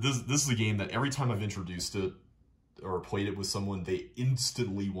 Yeah, this is a game that every time I've introduced it or played it with someone, they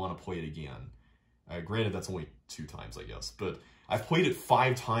instantly want to play it again. Granted, that's only 2 times, I guess, but I've played it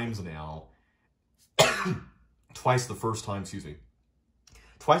 5 times now. Twice the first time,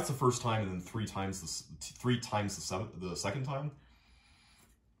 twice the first time, and then 3 times the second time.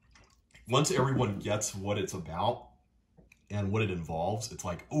 Once everyone gets what it's about and what it involves, it's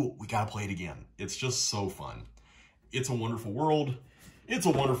like, oh, we gotta play it again. It's just so fun. It's a wonderful world. It's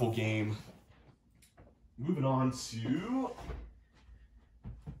a wonderful game. Moving on to,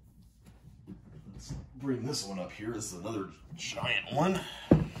 let's bring this one up here. This is another giant one.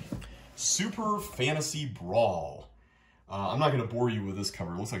 Super Fantasy Brawl. I'm not going to bore you with this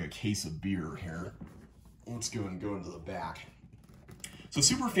cover. It looks like a case of beer here. Let's go into the back. So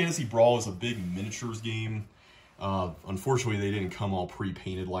Super Fantasy Brawl is a big miniatures game. Unfortunately, they didn't come all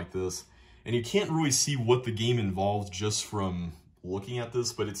pre-painted like this. And you can't really see what the game involves just from looking at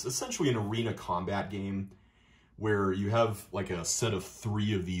this, but it's essentially an arena combat game where you have like a set of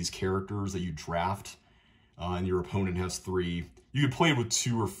 3 of these characters that you draft, and your opponent has 3. You can play it with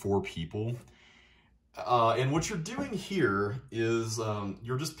 2 or 4 people. And what you're doing here is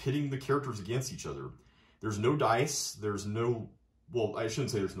you're just pitting the characters against each other. There's no dice, there's no, well, I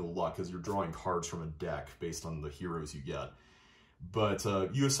shouldn't say there's no luck, because you're drawing cards from a deck based on the heroes you get. But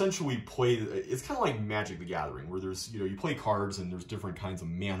you essentially play, it's kind of like Magic the Gathering, where there's, you play cards and there's different kinds of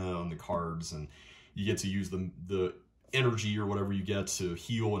mana on the cards, and you get to use the energy or whatever you get to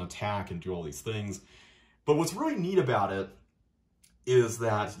heal and attack and do all these things. But what's really neat about it is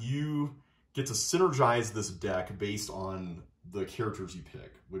that you get to synergize this deck based on the characters you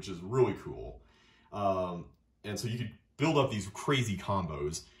pick, which is really cool. And so you could build up these crazy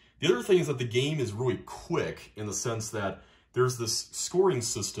combos. The other thing is that the game is really quick in the sense that there's this scoring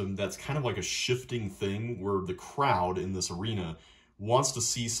system that's kind of like a shifting thing where the crowd in this arena wants to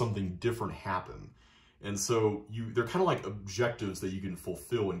see something different happen. And so they're kind of like objectives that you can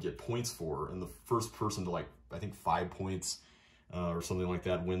fulfill and get points for. And the first person to, like, I think 5 points or something like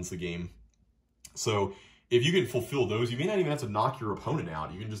that wins the game. So if you can fulfill those, you may not even have to knock your opponent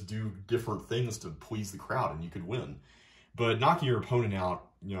out. You can just do different things to please the crowd and you could win. But knocking your opponent out,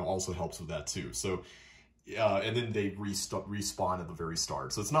 also helps with that too. So, and then they respawn at the very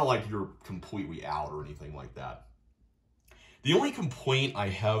start. So it's not like you're completely out or anything like that. The only complaint I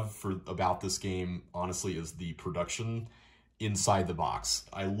have about this game, honestly, is the production inside the box.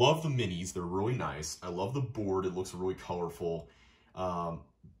 I love the minis. They're really nice. I love the board. It looks really colorful.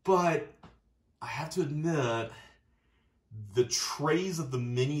 But I have to admit, the trays that the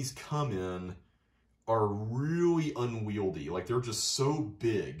minis come in are really unwieldy. Like, they're just so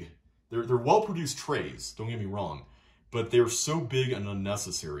big. They're well-produced trays, don't get me wrong, but they're so big and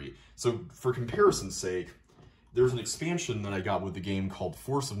unnecessary. So for comparison's sake, there's an expansion that I got with the game called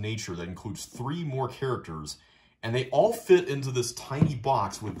Force of Nature that includes 3 more characters, and they all fit into this tiny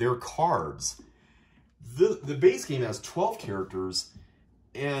box with their cards. The base game has 12 characters,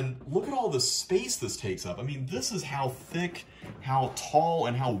 and look at all the space this takes up. I mean, this is how thick, how tall,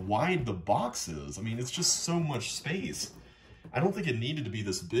 and how wide the box is. I mean, it's just so much space. I don't think it needed to be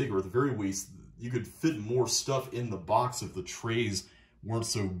this big, or at the very least, you could fit more stuff in the box if the trays weren't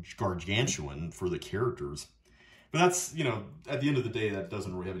so gargantuan for the characters. But that's, at the end of the day, that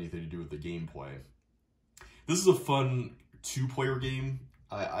doesn't really have anything to do with the gameplay. This is a fun 2-player game.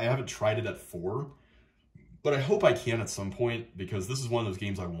 I haven't tried it at 4, but I hope I can at some point, because this is one of those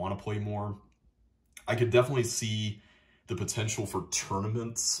games I want to play more. I could definitely see the potential for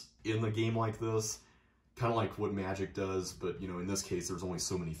tournaments in a game like this. Kind of like what Magic does, but, in this case, there's only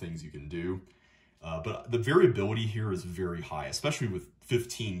so many things you can do. But the variability here is very high, especially with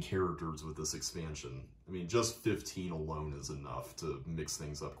 15 characters with this expansion. I mean, just 15 alone is enough to mix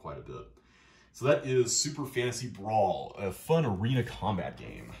things up quite a bit. So that is Super Fantasy Brawl, a fun arena combat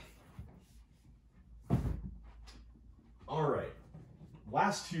game. All right,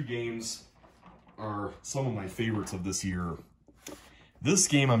 last 2 games are some of my favorites of this year. This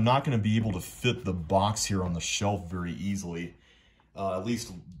game, I'm not going to be able to fit the box here on the shelf very easily, at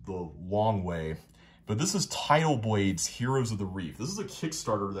least the long way. But this is Tidal Blade's Heroes of the Reef. This is a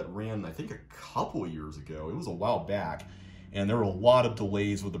Kickstarter that ran, I think, a couple of years ago. It was a while back, and there were a lot of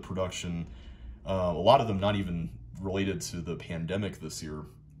delays with the production. A lot of them not even related to the pandemic this year.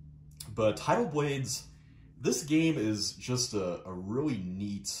 But Tidal Blades, this game is just a really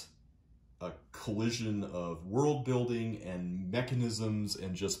neat collision of world building and mechanisms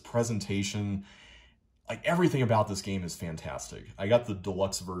and just presentation. Like, everything about this game is fantastic. I got the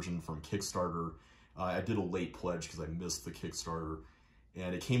deluxe version from Kickstarter. I did a late pledge because I missed the Kickstarter,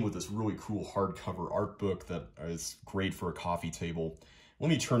 and it came with this really cool hardcover art book that is great for a coffee table. Let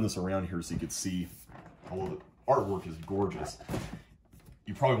me turn this around here so you can see. Although the artwork is gorgeous,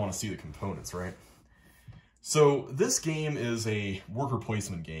 you probably want to see the components, right? So this game is a worker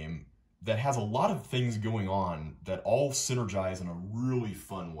placement game that has a lot of things going on that all synergize in a really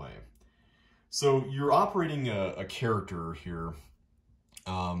fun way. So you're operating a character here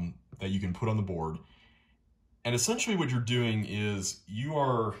that you can put on the board. And essentially what you're doing is you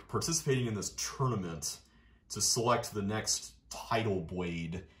are participating in this tournament to select the next Tidal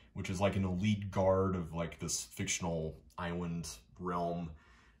Blade, which is like an elite guard of like this fictional island realm.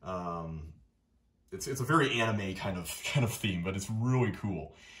 It's a very anime kind of theme, but it's really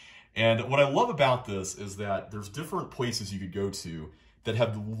cool. And what I love about this is that there's different places you could go to that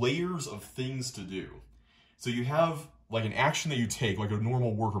have layers of things to do. So you have like an action that you take, like a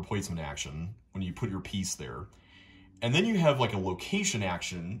normal worker placement action, when you put your piece there. And then you have like a location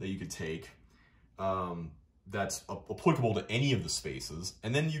action that you could take that's applicable to any of the spaces.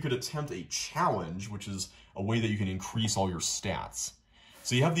 And then you could attempt a challenge, which is a way that you can increase all your stats.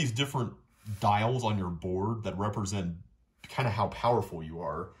 So you have these different dials on your board that represent kind of how powerful you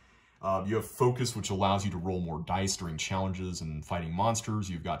are. You have focus, which allows you to roll more dice during challenges and fighting monsters.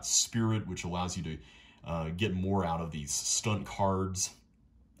 You've got spirit, which allows you to get more out of these stunt cards.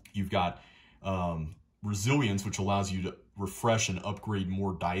 You've got resilience, which allows you to refresh and upgrade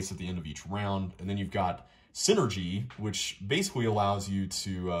more dice at the end of each round. And then you've got synergy, which basically allows you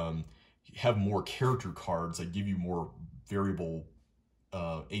to have more character cards that give you more variable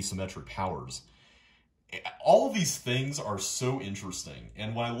asymmetric powers. All of these things are so interesting.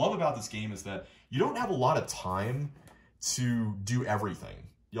 And what I love about this game is that you don't have a lot of time to do everything.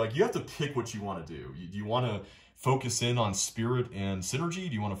 You have to pick what you want to do. Do you want to focus in on spirit and synergy?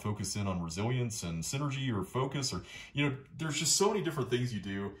 Do you want to focus in on resilience and synergy or focus? Or, there's just so many different things you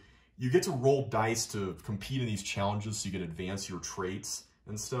do. You get to roll dice to compete in these challenges so you can advance your traits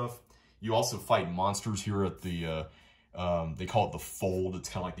and stuff. You also fight monsters here at the they call it the fold. It's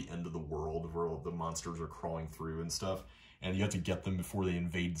kind of like the end of the world where the monsters are crawling through and stuff. And you have to get them before they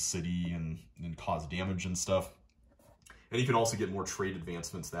invade the city and cause damage and stuff. And you can also get more trade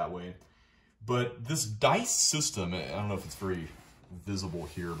advancements that way. But this dice system, I don't know if it's very visible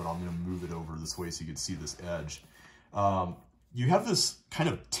here, but I'm going to move it over this way so you can see this edge. You have this kind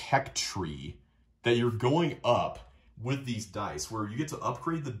of tech tree that you're going up with these dice, where you get to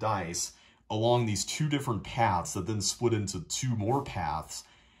upgrade the dice along these two different paths that then split into two more paths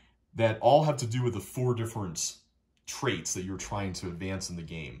that all have to do with the 4 different traits that you're trying to advance in the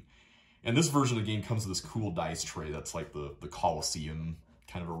game. And this version of the game comes with this cool dice tray that's like the Coliseum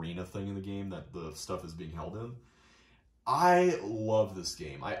kind of arena thing in the game that the stuff is being held in. I love this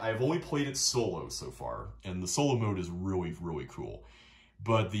game. I've only played it solo so far, and the solo mode is really, really cool.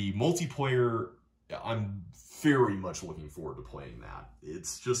 But the multiplayer, I'm very much looking forward to playing that.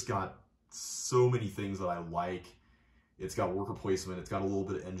 It's just got so many things that I like. It's got worker placement. It's got a little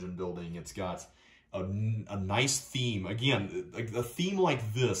bit of engine building. It's got a nice theme. Again, a theme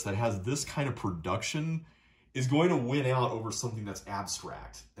like this that has this kind of production is going to win out over something that's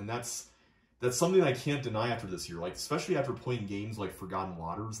abstract. And that's something I can't deny after this year. Like, especially after playing games like Forgotten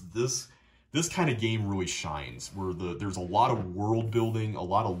Waters, this kind of game really shines, where there's a lot of world building, a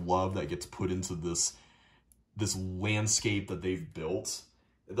lot of love that gets put into this landscape that they've built.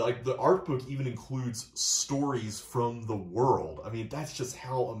 Like, the art book even includes stories from the world. I mean, that's just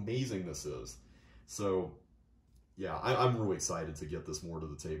how amazing this is. So, yeah, I'm really excited to get this more to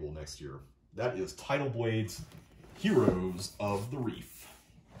the table next year. That is Tidal Blade's Heroes of the Reef.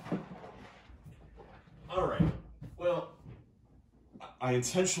 All right, well, I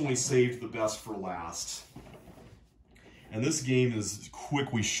intentionally saved the best for last. And this game is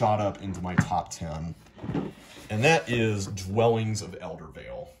quickly shot up into my top 10. And that is Dwellings of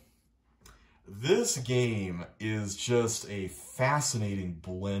Eldervale. This game is just a fascinating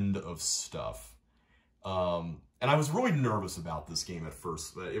blend of stuff. And I was really nervous about this game at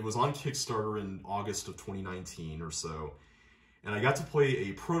first, but it was on Kickstarter in August of 2019 or so. And I got to play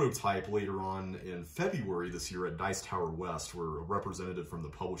a prototype later on in February this year at Dice Tower West, where a representative from the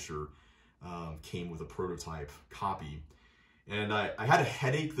publisher came with a prototype copy. And I had a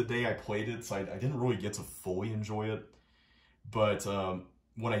headache the day I played it, so I didn't really get to fully enjoy it. But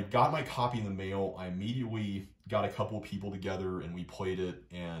when I got my copy in the mail, I immediately got a couple of people together and we played it,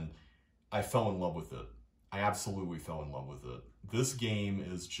 and I fell in love with it. I absolutely fell in love with it. This game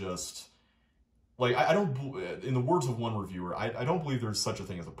is just, like, I don't, in the words of one reviewer, I don't believe there's such a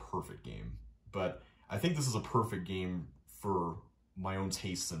thing as a perfect game, but I think this is a perfect game for my own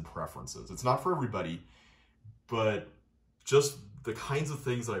tastes and preferences. It's not for everybody, but just the kinds of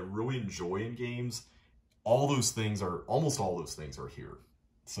things that I really enjoy in games, almost all those things are here.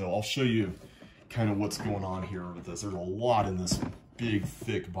 So I'll show you kind of what's going on here with this. There's a lot in this big,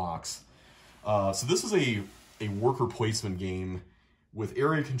 thick box. So this is a worker placement game with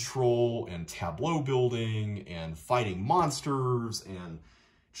area control and tableau building and fighting monsters and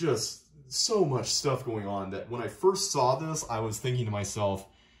just so much stuff going on that when I first saw this, I was thinking to myself,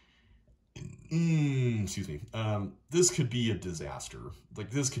 excuse me, this could be a disaster. Like,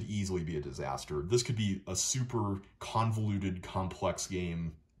 this could easily be a disaster. This could be a super convoluted, complex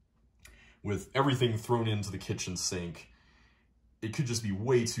game with everything thrown into the kitchen sink. It could just be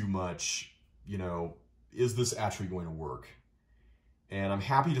way too much. You know, is this actually going to work? And I'm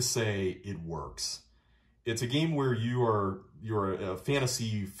happy to say it works. It's a game where you're a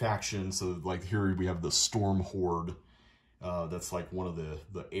fantasy faction. So like here we have the Storm Horde. That's like one of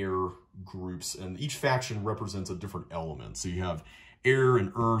the air groups, and each faction represents a different element. So you have air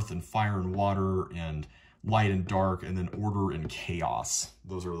and earth and fire and water and light and dark, and then order and chaos.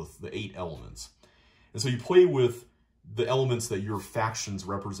 Those are the 8 elements. And so you play with the elements that your factions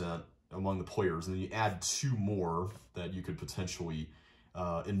represent among the players, and then you add 2 more that you could potentially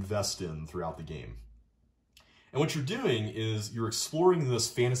invest in throughout the game. And what you're doing is you're exploring this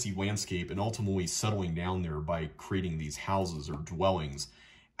fantasy landscape and ultimately settling down there by creating these houses or dwellings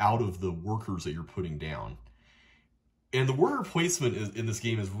out of the workers that you're putting down. And the worker placement in this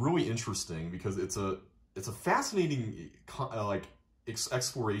game is really interesting because it's a fascinating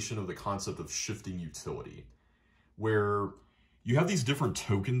exploration of the concept of shifting utility, where you have these different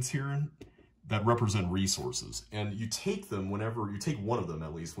tokens here that represent resources, and you take them whenever you take one of them,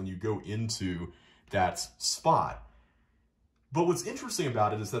 at least when you go into that spot. But what's interesting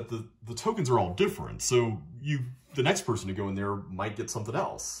about it is that the tokens are all different. So the next person to go in there might get something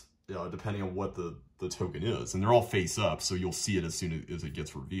else, depending on what the token is. And they're all face up, so you'll see it as soon as it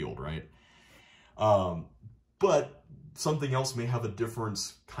gets revealed, right? But something else may have a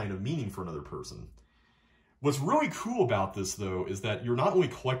different kind of meaning for another person. What's really cool about this, though, is that you're not only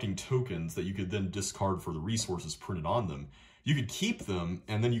collecting tokens that you could then discard for the resources printed on them. You could keep them,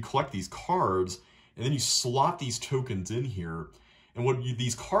 and then you collect these cards, and then you slot these tokens in here. And what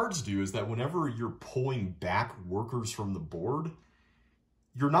these cards do is that whenever you're pulling back workers from the board,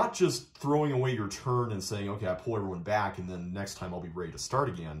 you're not just throwing away your turn and saying, okay, I pull everyone back, and then next time I'll be ready to start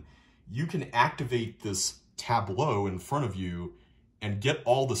again. You can activate this tableau in front of you and get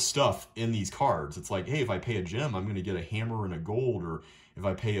all the stuff in these cards. It's like, hey, if I pay a gem, I'm going to get a hammer and a gold, or if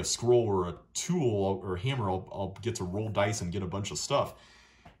I pay a scroll or a tool or a hammer, I'll get to roll dice and get a bunch of stuff.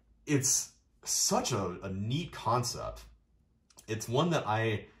 It's such a neat concept. It's one that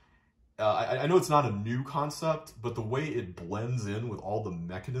I know it's not a new concept, but the way it blends in with all the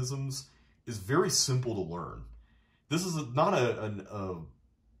mechanisms is very simple to learn. This is not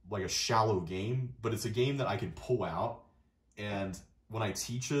like a shallow game, but it's a game that I can pull out, and when I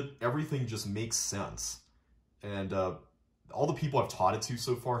teach it, everything just makes sense. And all the people I've taught it to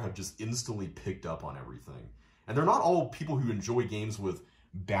so far have just instantly picked up on everything. And they're not all people who enjoy games with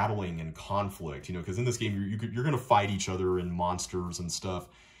battling and conflict, you know, because in this game, you're going to fight each other and monsters and stuff.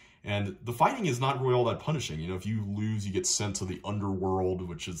 And the fighting is not really all that punishing. You know, if you lose, you get sent to the underworld,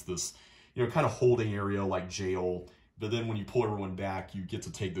 which is this, you know, kind of holding area like jail. But then when you pull everyone back, you get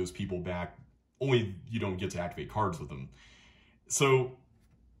to take those people back. Only you don't get to activate cards with them. So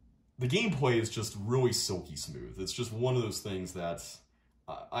the gameplay is just really silky smooth. It's just one of those things that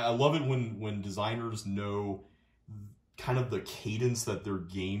I love it when designers know kind of the cadence that their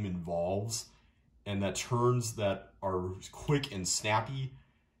game involves, and that turns that are quick and snappy,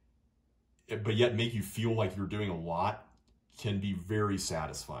 but yet make you feel like you're doing a lot, can be very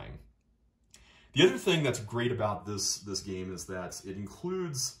satisfying. The other thing that's great about this game is that it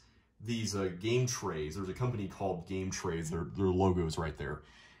includes these game trays. There's a company called Game Trays, their logo's right there,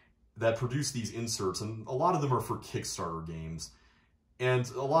 that produce these inserts, and a lot of them are for Kickstarter games. And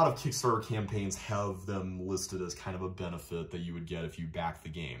a lot of Kickstarter campaigns have them listed as kind of a benefit that you would get if you back the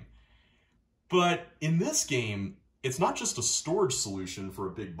game. But in this game, it's not just a storage solution for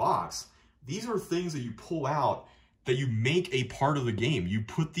a big box. These are things that you pull out that you make a part of the game. You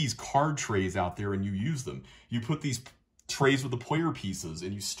put these card trays out there and you use them. You put these trays with the player pieces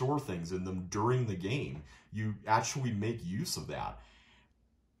and you store things in them during the game. You actually make use of that.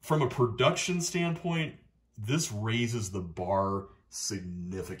 From a production standpoint, this raises the bar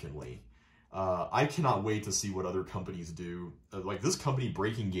significantly. I cannot wait to see what other companies do. Like this company,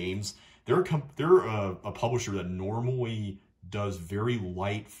 Breaking Games, they're a publisher that normally does very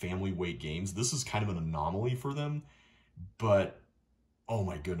light family weight games. This is kind of an anomaly for them, but oh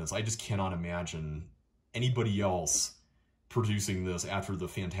my goodness, I just cannot imagine anybody else producing this after the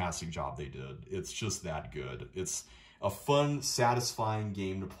fantastic job they did. It's just that good. It's a fun, satisfying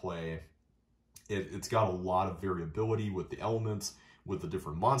game to play. It's got a lot of variability with the elements, with the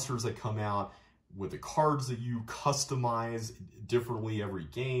different monsters that come out, with the cards that you customize differently every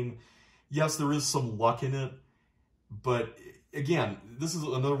game. Yes, there is some luck in it, but again, this is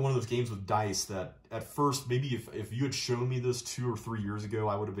another one of those games with dice that at first, maybe if you had shown me this 2 or 3 years ago,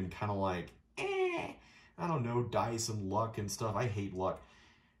 I would have been kind of like, I don't know, dice and luck and stuff. I hate luck.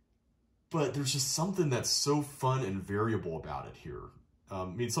 But there's just something that's so fun and variable about it here. I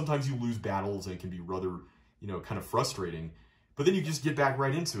mean, sometimes you lose battles and it can be rather, kind of frustrating. But then you just get back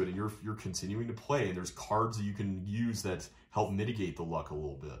right into it and you're continuing to play. And there's cards that you can use that help mitigate the luck a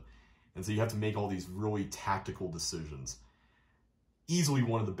little bit. And so you have to make all these really tactical decisions. Easily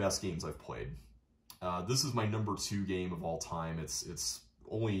one of the best games I've played. This is my number 2 game of all time. It's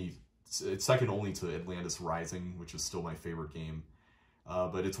second only to Atlantis Rising, which is still my favorite game.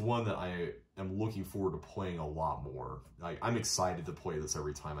 But it's one that I am looking forward to playing a lot more. I'm excited to play this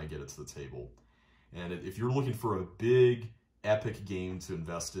every time I get it to the table. And if you're looking for a big, epic game to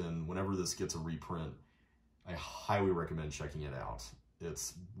invest in whenever this gets a reprint, I highly recommend checking it out.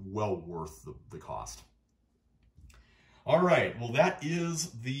 It's well worth the cost. All right, well, that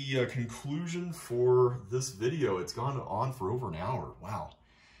is the conclusion for this video. It's gone on for over an hour. Wow.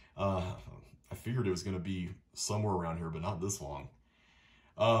 I figured it was going to be somewhere around here, but not this long.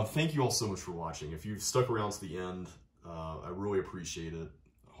 Thank you all so much for watching. If you've stuck around to the end, I really appreciate it.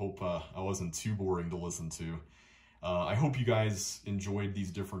 Hope I wasn't too boring to listen to. I hope you guys enjoyed these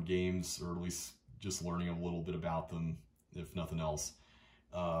different games, or at least just learning a little bit about them, if nothing else.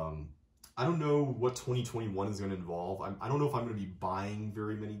 I don't know what 2021 is going to involve. I don't know if I'm going to be buying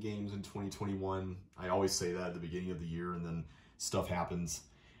very many games in 2021. I always say that at the beginning of the year, and then stuff happens.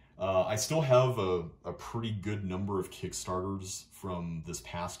 I still have a pretty good number of Kickstarters from this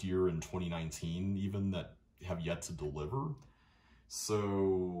past year in 2019, even, that have yet to deliver.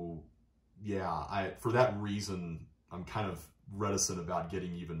 So, yeah, for that reason, I'm kind of reticent about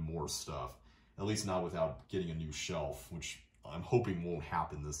getting even more stuff. At least not without getting a new shelf, which I'm hoping won't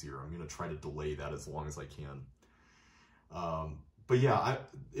happen this year. I'm going to try to delay that as long as I can. But yeah,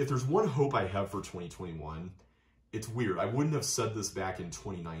 if there's one hope I have for 2021, it's weird. I wouldn't have said this back in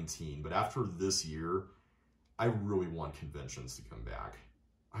 2019, but after this year, I really want conventions to come back.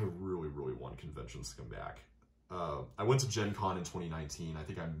 I really, really want conventions to come back. I went to Gen Con in 2019. I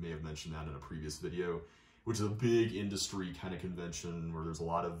think I may have mentioned that in a previous video, which is a big industry kind of convention where there's a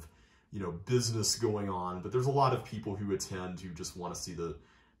lot of, business going on, but there's a lot of people who attend who just want to see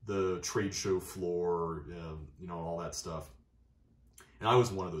the trade show floor, all that stuff. And I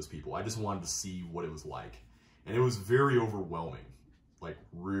was one of those people. I just wanted to see what it was like. And it was very overwhelming, like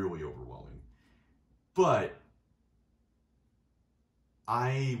really overwhelming. But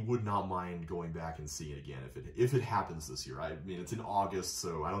I would not mind going back and seeing it again if it happens this year. I mean, it's in August,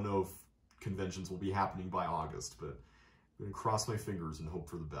 so I don't know if conventions will be happening by August, but I'm going to cross my fingers and hope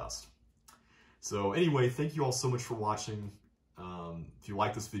for the best. So anyway, thank you all so much for watching. If you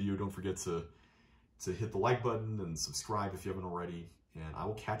like this video, don't forget to hit the like button and subscribe if you haven't already. And I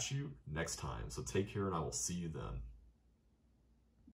will catch you next time. So take care, and I will see you then.